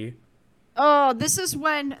finally. Oh, this is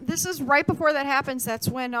right before that happens. That's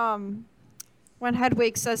when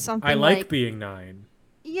Hedwig says something I like being 9.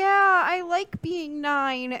 Yeah, I like being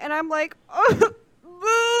 9. And I'm like, oh,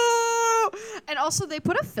 boo! And also they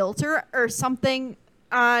put a filter or something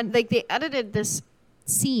on, like they edited this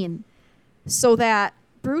scene so that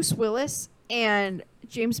Bruce Willis and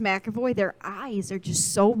James McAvoy, their eyes are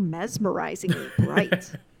just so mesmerizingly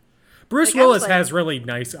bright. Bruce Willis has really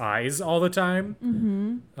nice eyes all the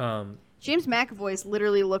time. James McAvoy's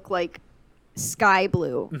literally look like sky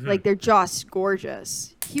blue. Like they're just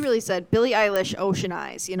gorgeous. He really said Billie Eilish ocean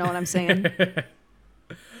eyes. You know what I'm saying?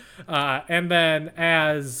 And then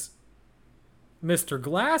as Mr.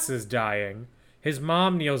 Glass is dying, his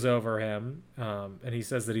mom kneels over him, and he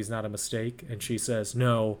says that he's not a mistake. And she says,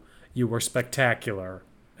 "No, you were spectacular."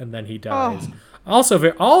 And then he dies.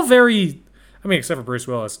 Also, all very, I mean, except for Bruce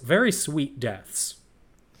Willis, very sweet deaths.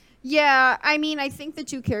 Yeah, I mean, I think the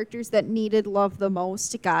two characters that needed love the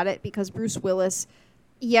most got it, because Bruce Willis,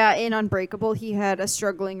 yeah, in Unbreakable, he had a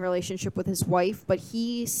struggling relationship with his wife, but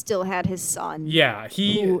he still had his son. Yeah,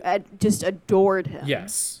 who just adored him.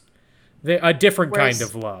 Yes. A different kind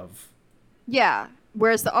of love. Yeah,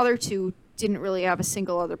 whereas the other two didn't really have a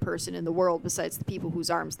single other person in the world besides the people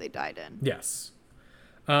whose arms they died in. Yes.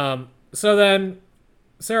 So then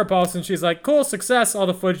Sarah Paulson, she's like, cool, success, all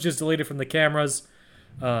the footage is deleted from the cameras.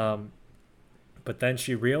 But then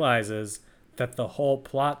she realizes that the whole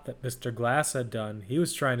plot that Mr. Glass had done, he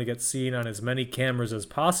was trying to get seen on as many cameras as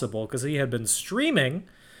possible because he had been streaming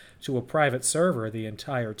to a private server the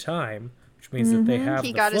entire time, which means that they have the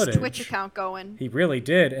footage. He got his Twitch account going. He really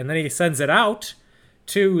did. And then he sends it out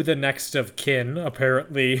to the next of kin,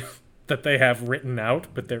 apparently, that they have written out,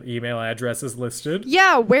 but their email address is listed.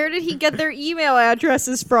 Yeah, where did he get their email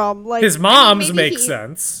addresses from? Like, his mom's makes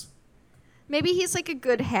sense. Maybe he's like a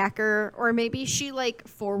good hacker, or maybe she like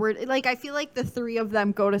I feel like the three of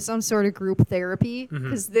them go to some sort of group therapy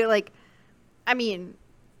because they're like, I mean,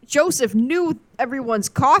 Joseph knew everyone's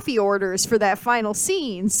coffee orders for that final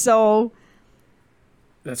scene, so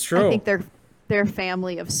that's true. I think they're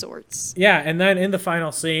family of sorts. Yeah, and then in the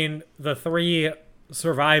final scene, the 3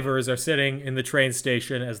 survivors are sitting in the train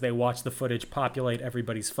station as they watch the footage populate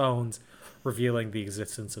everybody's phones, revealing the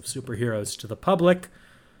existence of superheroes to the public.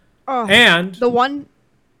 Oh, and the one,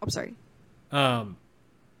 I'm sorry.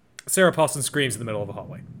 Sarah Paulson screams in the middle of a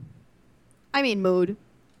hallway. I mean, mood.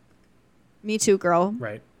 Me too, girl.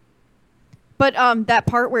 Right. But that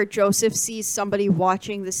part where Joseph sees somebody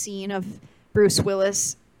watching the scene of Bruce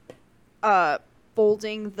Willis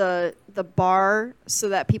folding the bar so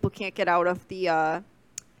that people can't get out of the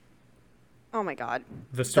oh my god,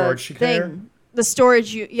 the storage thing, the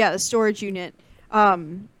storage unit.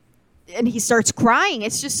 And he starts crying.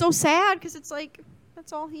 It's just so sad because it's like,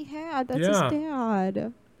 that's all he had. That's his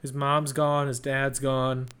dad. His mom's gone. His dad's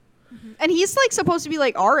gone. And he's like supposed to be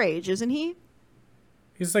like our age, isn't he?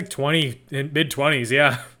 He's like 20, in mid-20s,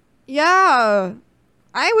 yeah. Yeah.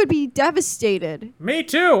 I would be devastated. Me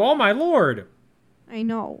too. Oh my lord. I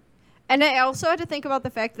know. And I also had to think about the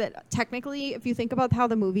fact that technically, if you think about how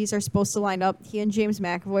the movies are supposed to line up, he and James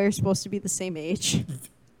McAvoy are supposed to be the same age.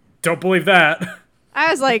 Don't believe that. I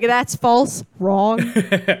was like, that's false. Wrong.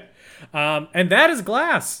 And that is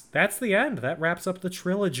Glass. That's the end. That wraps up the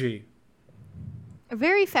trilogy. A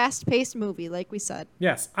very fast-paced movie, like we said.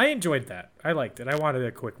 Yes, I enjoyed that. I liked it. I wanted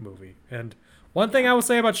a quick movie. And one thing I will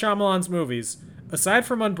say about Shyamalan's movies, aside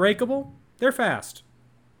from Unbreakable, they're fast.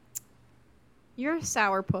 You're a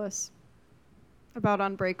sourpuss about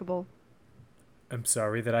Unbreakable. I'm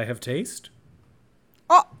sorry that I have taste.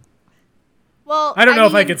 Oh! Well, I don't know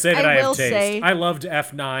if I can say that I have taste. I loved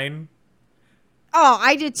F9. Oh,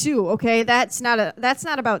 I did too. Okay, that's not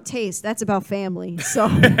about taste. That's about family. So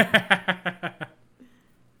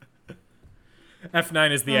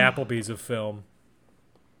F9 is the Applebee's of film.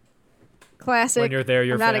 classic. When you're there,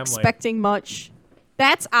 you're I'm not family. expecting much.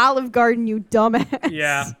 That's Olive Garden, you dumbass.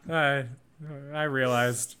 Yeah, I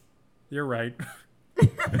realized. You're right. I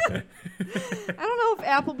don't know if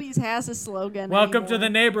Applebee's has a slogan. Welcome to anymore. the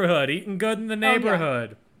neighborhood. Eating good in the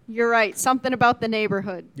neighborhood. You're right. Something about the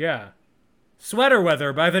neighborhood. Yeah. Sweater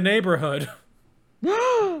weather by the neighborhood.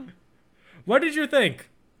 What did you think?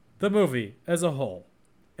 The movie as a whole.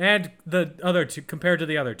 And the other two, compared to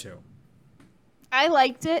the other two. I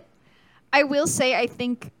liked it. I will say I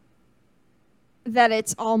think that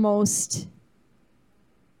it's almost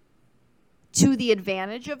to the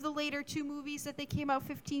advantage of the later two movies that they came out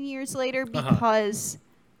 15 years later because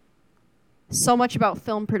so much about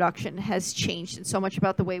film production has changed and so much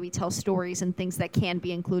about the way we tell stories and things that can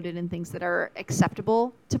be included and things that are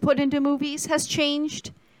acceptable to put into movies has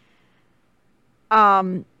changed.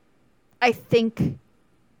 I think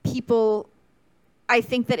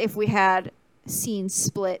that if we had seen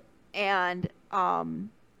Split and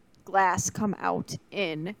Glass come out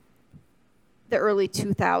in the early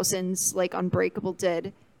 2000s like Unbreakable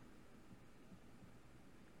did,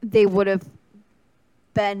 they would have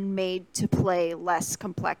been made to play less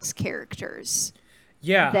complex characters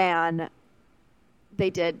than they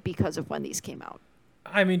did because of when these came out.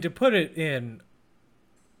 I mean, to put it in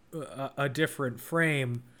a different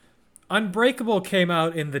frame, Unbreakable came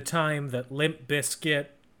out in the time that Limp Bizkit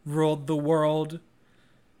ruled the world.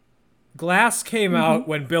 Glass came out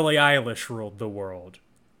when Billie Eilish ruled the world.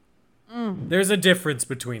 There's a difference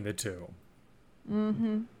between the two.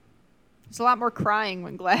 There's a lot more crying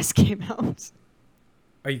when Glass came out.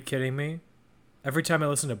 Are you kidding me? Every time I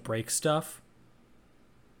listen to Break Stuff,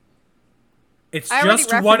 it's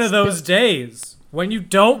just one of those days when you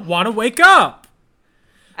don't want to wake up.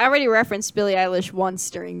 I already referenced Billie Eilish once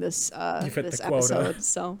during this You've hit this the quota. episode,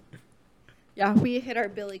 so yeah, we hit our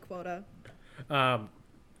Billie quota.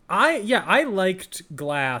 I liked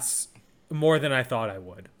Glass more than I thought I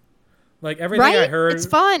would. Like everything Right? I heard, It's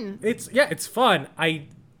fun. It's fun. I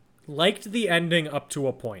liked the ending up to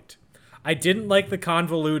a point. I didn't like the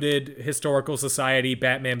convoluted historical society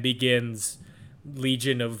Batman Begins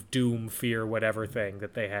Legion of Doom Fear whatever thing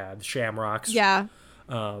that they had, Shamrocks. Yeah.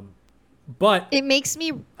 But It makes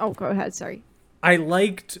me go ahead, sorry. I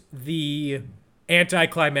liked the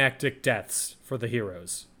anticlimactic deaths for the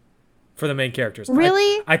heroes, for the main characters.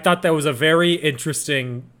 Really? I thought that was a very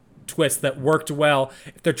interesting twist that worked well.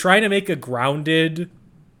 If they're trying to make a grounded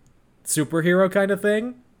superhero kind of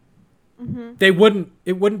thing, it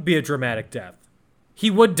wouldn't be a dramatic death. He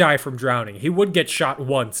would die from drowning. He would get shot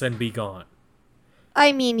once and be gone.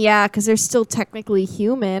 I mean, yeah, because they're still technically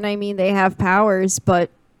human. I mean, they have powers,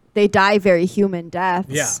 but they die very human deaths.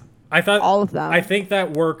 Yeah. I thought all of them. I think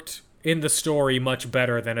that worked in the story much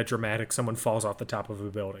better than a dramatic someone falls off the top of a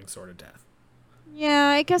building sort of death. Yeah,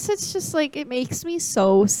 I guess it's just like it makes me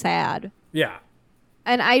so sad. Yeah.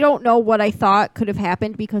 And I don't know what I thought could have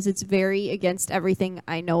happened because it's very against everything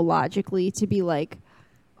I know logically to be like,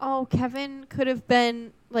 oh, Kevin could have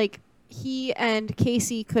been like he and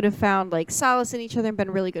Casey could have found like solace in each other and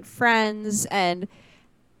been really good friends and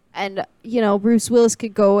you know, Bruce Willis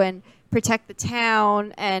could go and protect the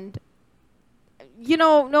town and you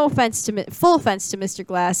know, no offense to full offense to Mr.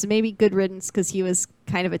 Glass, maybe good riddance because he was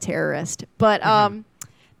kind of a terrorist, but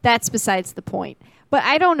that's besides the point. But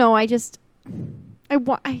I don't know. I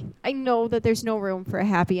know that there's no room for a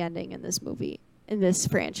happy ending in this movie, in this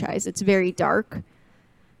franchise. It's very dark.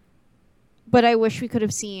 But I wish we could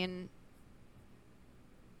have seen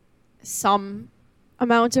some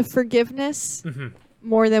amount of forgiveness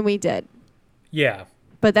more than we did. Yeah.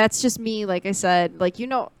 But that's just me, like I said. Like, you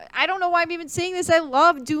know, I don't know why I'm even saying this. I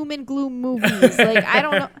love doom and gloom movies. Like, I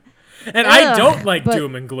don't know. And I don't like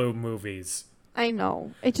doom and gloom movies. I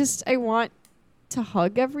know. I want to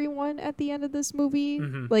hug everyone at the end of this movie.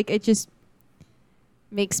 Like, it just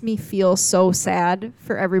makes me feel so sad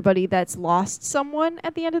for everybody that's lost someone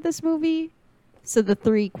at the end of this movie. So the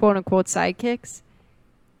 3 quote-unquote sidekicks.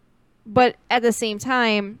 But at the same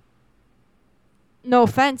time, no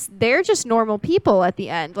offense, they're just normal people at the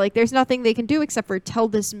end. Like, there's nothing they can do except for tell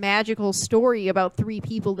this magical story about 3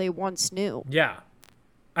 people they once knew. Yeah.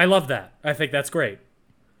 I love that. I think that's great.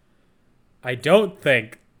 I don't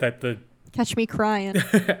think that the... Catch me crying.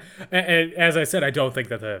 and as I said, I don't think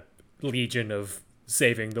that the Legion of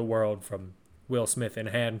saving the world from Will Smith and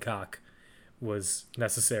Hancock was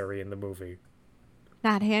necessary in the movie.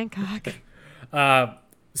 Not Hancock.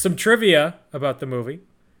 Some trivia about the movie.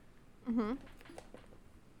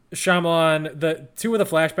 Shyamalan, the two of the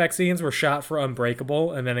flashback scenes were shot for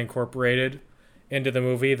Unbreakable and then incorporated into the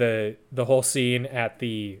movie. The whole scene at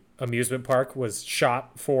the amusement park was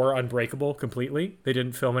shot for Unbreakable completely. They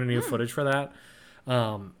didn't film any new footage for that.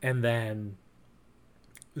 And then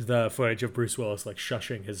the footage of Bruce Willis like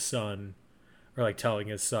shushing his son or like telling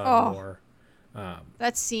his son more.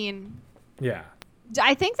 That scene. Yeah.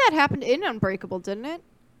 I think that happened in Unbreakable, didn't it?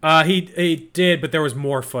 He did, but there was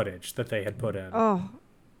more footage that they had put in. Oh.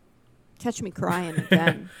 Catch me crying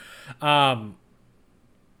again.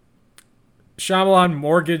 Shyamalan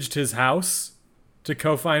mortgaged his house to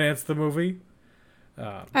co-finance the movie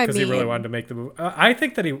because he really wanted to make the movie. I didn't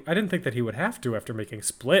think that he would have to after making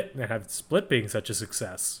Split and have Split being such a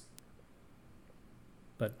success.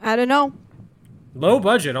 But I don't know. Low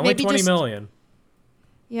budget, only Maybe 20 million.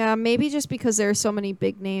 Yeah, maybe just because there are so many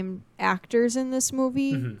big name actors in this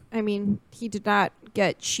movie. Mm-hmm. I mean, he did not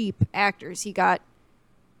get cheap actors. He got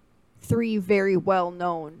 3 very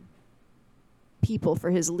well-known people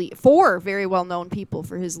for his lead. 4 very well-known people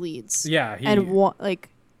for his leads. Yeah, and one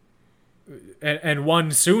and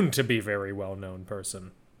one soon to be very well-known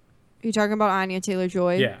person. You talking about Anya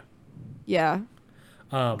Taylor-Joy? Yeah. Yeah.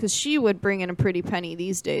 Because she would bring in a pretty penny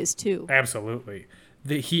these days too. Absolutely.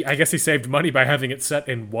 I guess he saved money by having it set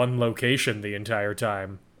in one location the entire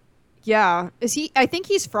time. Yeah. I think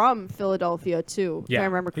he's from Philadelphia too, Yeah. if I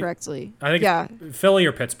remember correctly. I think it's Philly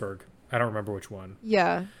or Pittsburgh. I don't remember which one.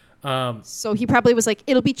 Yeah. So he probably was like,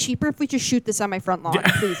 it'll be cheaper if we just shoot this on my front lawn,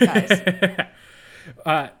 please, guys.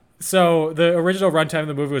 So the original runtime of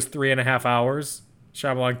the movie was 3.5 hours.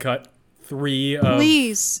 Shyamalan cut 3 of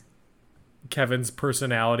Please. Kevin's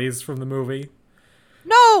personalities from the movie.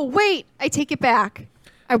 No, wait. I take it back.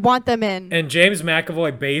 I want them in. And James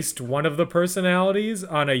McAvoy based one of the personalities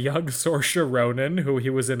on a young Saoirse Ronan who he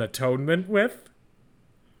was in Atonement with.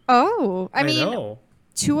 Oh. I mean, know.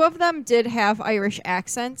 2 of them did have Irish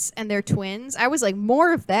accents and they're twins. I was like,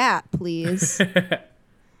 more of that, please.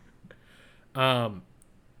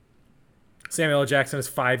 Samuel L. Jackson is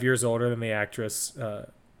 5 years older than the actress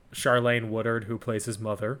Charlene Woodard, who plays his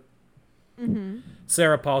mother. Mm-hmm.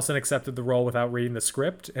 Sarah Paulson accepted the role without reading the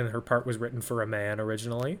script, and her part was written for a man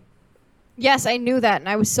originally. Yes, I knew that, and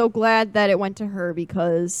I was so glad that it went to her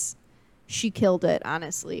because she killed it,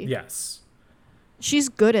 honestly. Yes. She's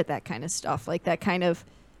good at that kind of stuff, like that kind of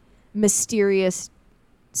mysterious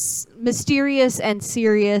and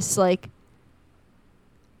serious, like,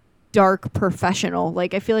 dark professional.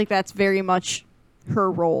 Like, I feel like that's very much her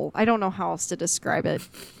role. I don't know how else to describe it.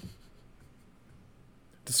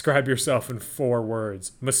 Describe yourself in 4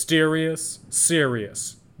 words. Mysterious,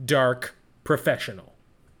 serious, dark, professional.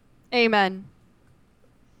 Amen.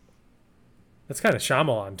 That's kind of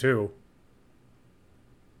Shyamalan, too.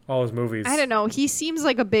 All his movies. I don't know. He seems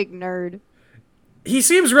like a big nerd. He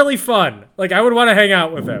seems really fun. Like, I would want to hang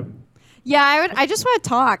out with him. Yeah, I just want to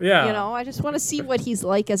talk. Yeah. You know, I just want to see what he's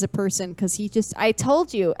like as a person because I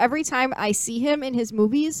told you, every time I see him in his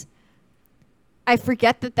movies, I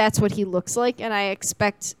forget that that's what he looks like, and I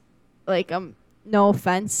expect, like, no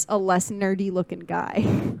offense, a less nerdy looking guy.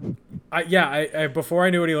 I before I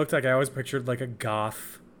knew what he looked like, I always pictured like a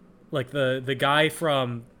goth, like the guy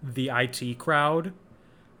from the IT Crowd,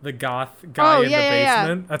 the goth guy in the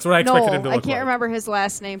basement. That's what I expected him to look like. I can't remember his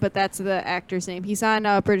last name, but that's the actor's name. He's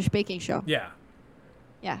on British Baking Show. Yeah.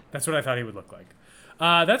 Yeah. That's what I thought he would look like.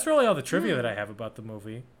 That's really all the trivia that I have about the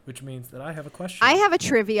movie, which means that I have a question. I have a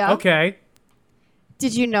trivia. Okay.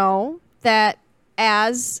 Did you know that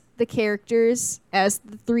as the characters, as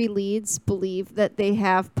the 3 leads believe that they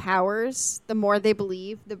have powers, the more they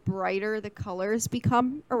believe, the brighter the colors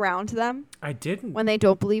become around them? I didn't. When they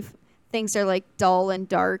don't believe, things are like dull and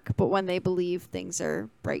dark, but when they believe, things are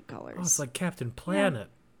bright colors. Oh, it's like Captain Planet.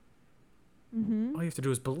 Yeah. Mm-hmm. All you have to do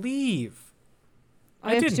is believe. All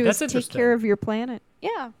you have to do is take care of your planet.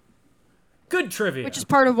 Yeah. Good trivia. Which is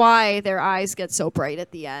part of why their eyes get so bright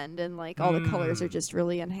at the end, and like all the colors are just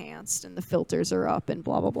really enhanced, and the filters are up, and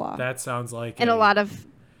blah blah blah. That sounds like a lot of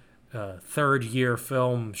third-year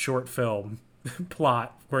short film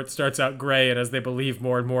plot where it starts out gray, and as they believe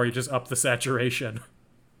more and more, you just up the saturation.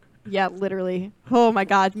 Yeah, literally. Oh my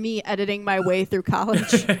God, me editing my way through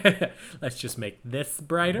college. Let's just make this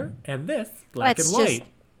brighter and this black and white.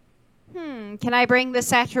 Can I bring the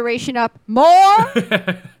saturation up more?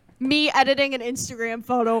 Me editing an Instagram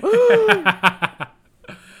photo.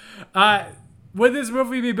 Would this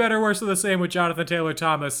movie be better, worse, or the same with Jonathan Taylor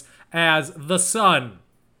Thomas as the sun?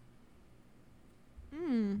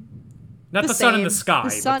 Not the sun in the sky,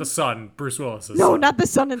 but the sun, Bruce Willis's No, son. not the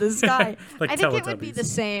sun in the sky. Like I think it would be Teletubbies. the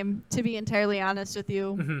same, to be entirely honest with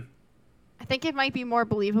you. Mm-hmm. I think it might be more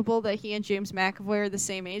believable that he and James McAvoy are the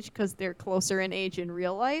same age because they're closer in age in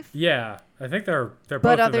real life. Yeah, I think they're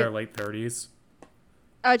both in their late 30s.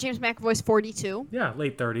 James McAvoy's 42. Yeah,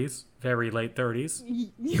 late 30s. Very late 30s.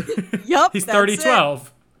 Yup. He's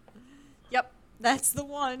 3012. Yep, that's the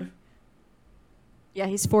one. Yeah,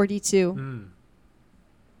 he's 42.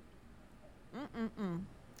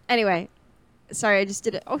 Anyway, sorry, I just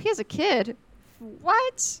did it. Oh, he has a kid.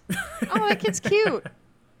 What? Oh, that kid's cute.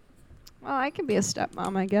 Well, I can be a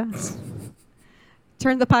stepmom, I guess.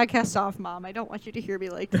 Turn the podcast off, Mom. I don't want you to hear me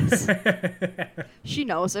like this. She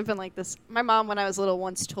knows I've been like this. My mom, when I was little,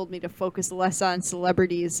 once told me to focus less on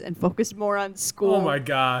celebrities and focus more on school. Oh, my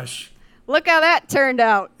gosh. Look how that turned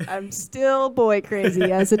out. I'm still boy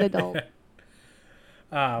crazy as an adult.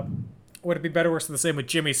 Would it be better or worse than the same with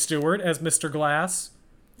Jimmy Stewart as Mr. Glass?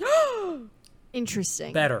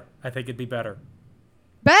 Interesting. Better. I think it'd be better.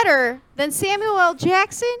 Better than Samuel L.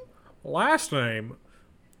 Jackson? Last name.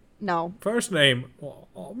 No. First name,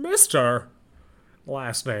 Mr.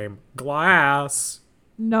 Last name, Glass.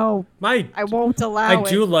 No. I won't allow it. I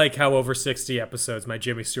do like how over 60 episodes my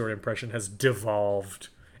Jimmy Stewart impression has devolved.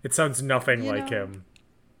 It sounds nothing like him.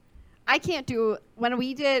 I can't do... When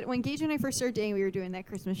Gage and I first started dating, we were doing that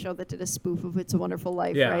Christmas show that did a spoof of It's a Wonderful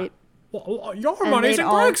Life, right? Well, your money's in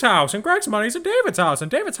Greg's house, and Greg's money's in David's house, and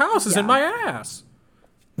David's house is in my ass.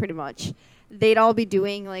 Pretty much. They'd all be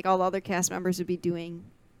doing, like, all the other cast members would be doing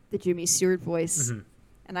the Jimmy Stewart voice.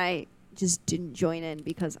 And I just didn't join in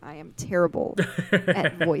because I am terrible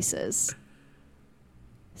at voices.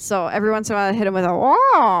 So every once in a while I hit him with a,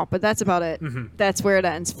 oh, but that's about it. That's where it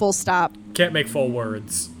ends. Full stop. Can't make full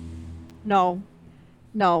words. No.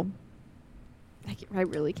 I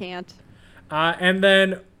really can't. And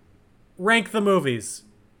then rank the movies.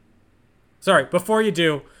 Sorry, before you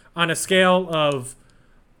do, on a scale of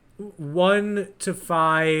 1 to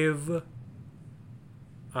 5,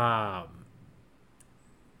 I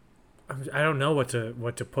don't know what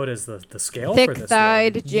to put as the scale for this.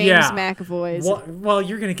 Thick-thighed James McAvoy's. Well,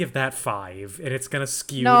 you're gonna give that 5, and it's gonna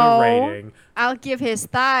skew the rating. I'll give his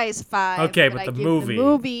thighs 5. Okay, but the movie. The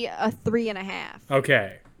movie a 3.5.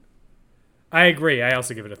 Okay, I agree. I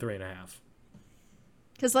also give it a 3.5.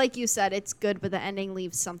 Because, like you said, it's good, but the ending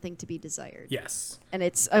leaves something to be desired. Yes. And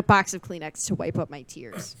it's a box of Kleenex to wipe up my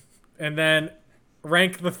tears. And then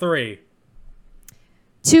rank the 3.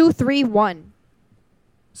 2, 3, 1.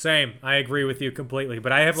 Same. I agree with you completely.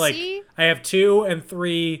 But I have I have 2 and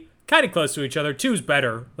 3 kind of close to each other. 2's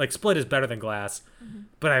better. Like Split is better than Glass.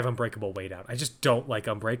 But I have Unbreakable way down. I just don't like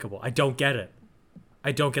Unbreakable. I don't get it.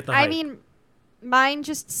 I don't get the hype. I mean, mine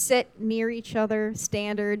just sit near each other.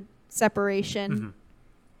 Standard separation.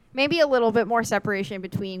 Maybe a little bit more separation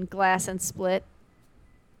between Glass and Split.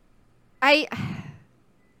 I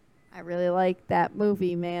really like that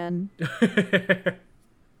movie, man.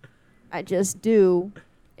 I just do.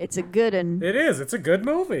 It's a good one. It is. It's a good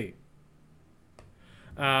movie.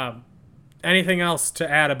 Anything else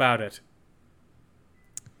to add about it?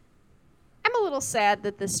 I'm a little sad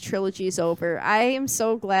that this trilogy is over. I am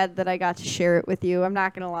so glad that I got to share it with you. I'm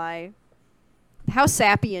not going to lie. How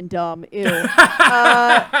sappy and dumb. Ew.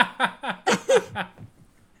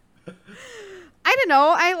 I don't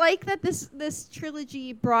know. I like that this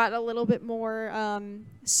trilogy brought a little bit more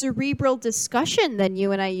cerebral discussion than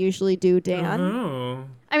you and I usually do, Dan. Oh.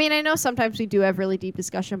 I mean, I know sometimes we do have really deep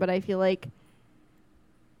discussion, but I feel like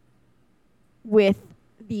with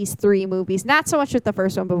these 3 movies, not so much with the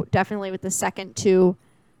first one, but definitely with the second 2,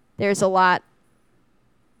 there's a lot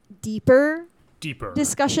deeper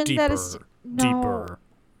discussion deeper, that is... No. Deeper.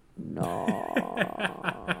 No.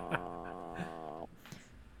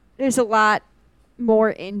 There's a lot more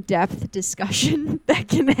in-depth discussion that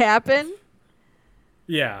can happen.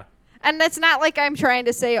 Yeah. And that's not like I'm trying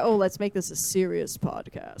to say, oh, let's make this a serious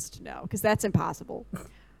podcast. No, because that's impossible.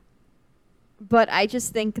 But I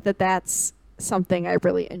just think that that's something I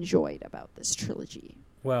really enjoyed about this trilogy.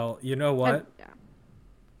 Well, you know what?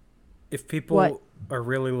 If people are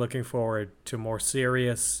really looking forward to more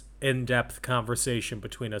serious, in-depth conversation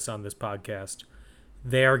between us on this podcast,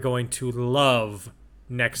 they are going to love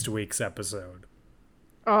next week's episode.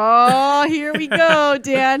 Oh, here we go,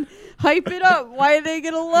 Dan. Hype it up. Why are they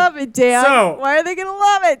going to love it, Dan? Why are they going to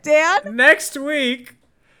love it, Dan? Next week,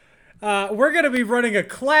 we're going to be running a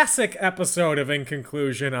classic episode of In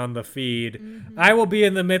Conclusion on the feed. I will be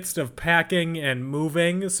in the midst of packing and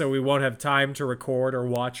moving, so we won't have time to record or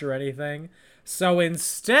watch or anything. So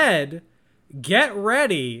instead, get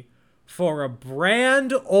ready for a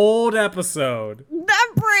brand old episode.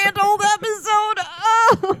 That brand old episode.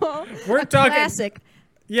 Oh, we're talking classic.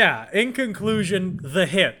 Yeah, In Conclusion, the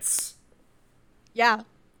hits. Yeah.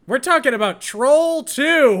 We're talking about Troll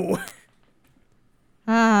 2.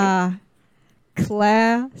 Ah,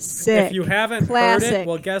 classic. If you haven't Classic. heard it,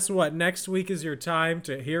 well, guess what? Next week is your time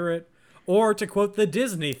to hear it. Or to quote the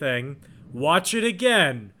Disney thing, watch it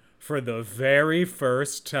again for the very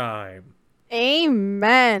first time.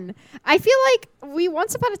 Amen. I feel like we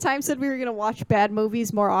once upon a time said we were going to watch bad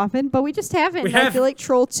movies more often, but we just haven't. I feel like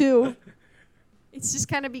Troll 2, it's just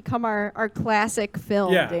kind of become our classic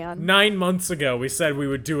film, Yeah, Dan. 9 months ago we said we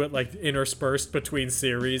would do it like interspersed between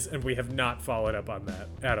series, and we have not followed up on that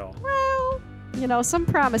at all. Well, you know, some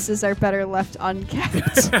promises are better left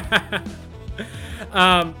unkept.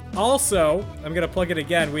 Also, I'm going to plug it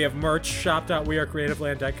again. We have merch,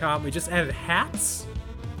 shop.wearecreativeland.com. We just added hats.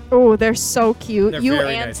 Oh, they're so cute. They're You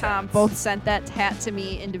very and nice Tom hats. both sent that hat to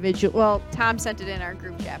me individually. Well, Tom sent it in our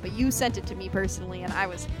group chat, but you sent it to me personally, and I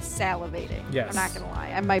was salivating. Yes. I'm not going to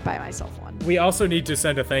lie. I might buy myself one. We also need to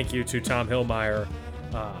send a thank you to Tom Hillmeyer.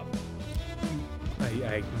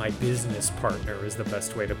 My business partner is the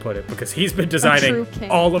best way to put it, because he's been designing true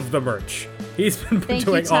king. all of the merch. He's been Thank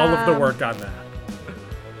doing you, all of the Tom. work on that.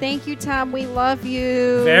 Thank you, Tom. We love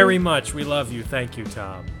you. Very much. We love you. Thank you,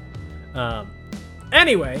 Tom.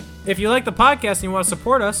 Anyway, if you like the podcast and you want to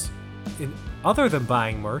support us, other than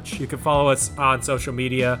buying merch, you can follow us on social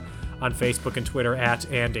media, on Facebook and Twitter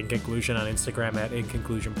 @and In Conclusion, on Instagram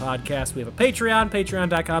 @InConclusionPodcast. We have a Patreon,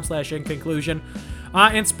 patreon.com/InConclusion.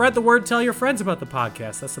 And spread the word. Tell your friends about the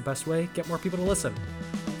podcast. That's the best way. Get more people to listen.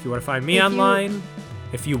 If you want to find me online,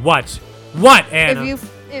 what, Anna?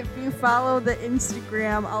 If you follow the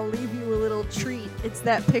Instagram, I'll leave you a little treat. It's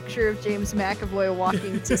that picture of James McAvoy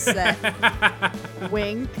walking to set.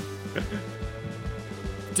 Wink.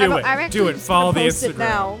 Do I'm it. actually Do it. just Follow gonna the post it Instagram.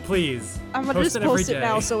 now. Please. I'm gonna just every post it day.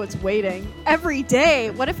 now so it's waiting. Every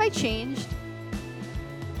day. What if I changed?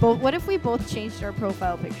 But what if we both changed our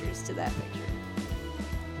profile pictures to that picture?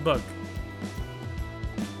 Look,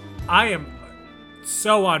 I am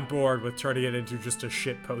so on board with turning it into just a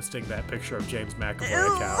shit posting that picture of James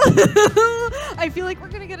McAvoy account. I feel like we're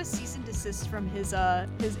gonna get a cease and desist from his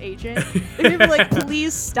agent. They're gonna be like,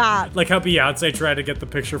 please stop. Like how Beyonce tried to get the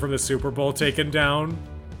picture from the Super Bowl taken down.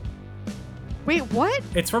 Wait, what?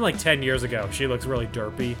 It's from like 10 years ago. She looks really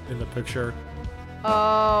derpy in the picture.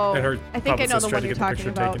 Oh, And her I think I know publicist the tried one to you're get the talking picture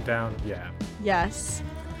about. taken down. Yeah. Yes.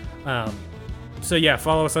 So yeah,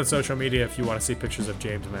 follow us on social media if you want to see pictures of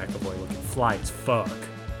James McAvoy looking fly as fuck.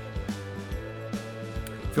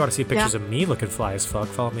 If you want to see pictures of me looking fly as fuck,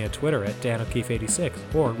 follow me on Twitter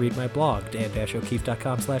 @DanO'Keefe86 or read my blog,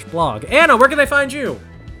 dan-o'keefe.com/blog. Anna, where can they find you?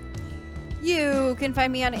 You can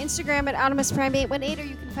find me on Instagram @OptimusPrime818, or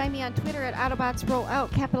you can find me on Twitter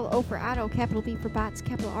 @AutobotsRollOut. Capital O for Auto, capital B for Bots,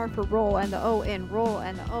 capital R for Roll, and the O in Roll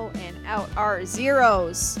and the O in Out are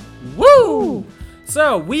zeros. Woo!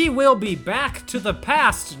 So we will be back to the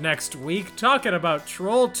past next week talking about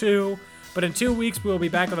Troll 2. But in 2 weeks, we will be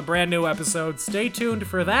back with a brand new episode. Stay tuned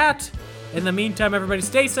for that. In the meantime, everybody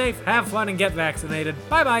stay safe, have fun, and get vaccinated.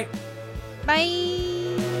 Bye-bye. Bye!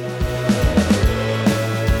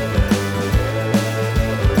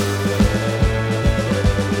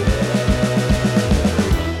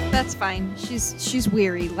 That's fine. She's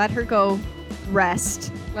weary. Let her go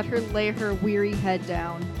rest. Let her lay her weary head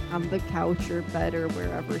down on the couch or bed or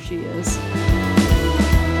wherever she is.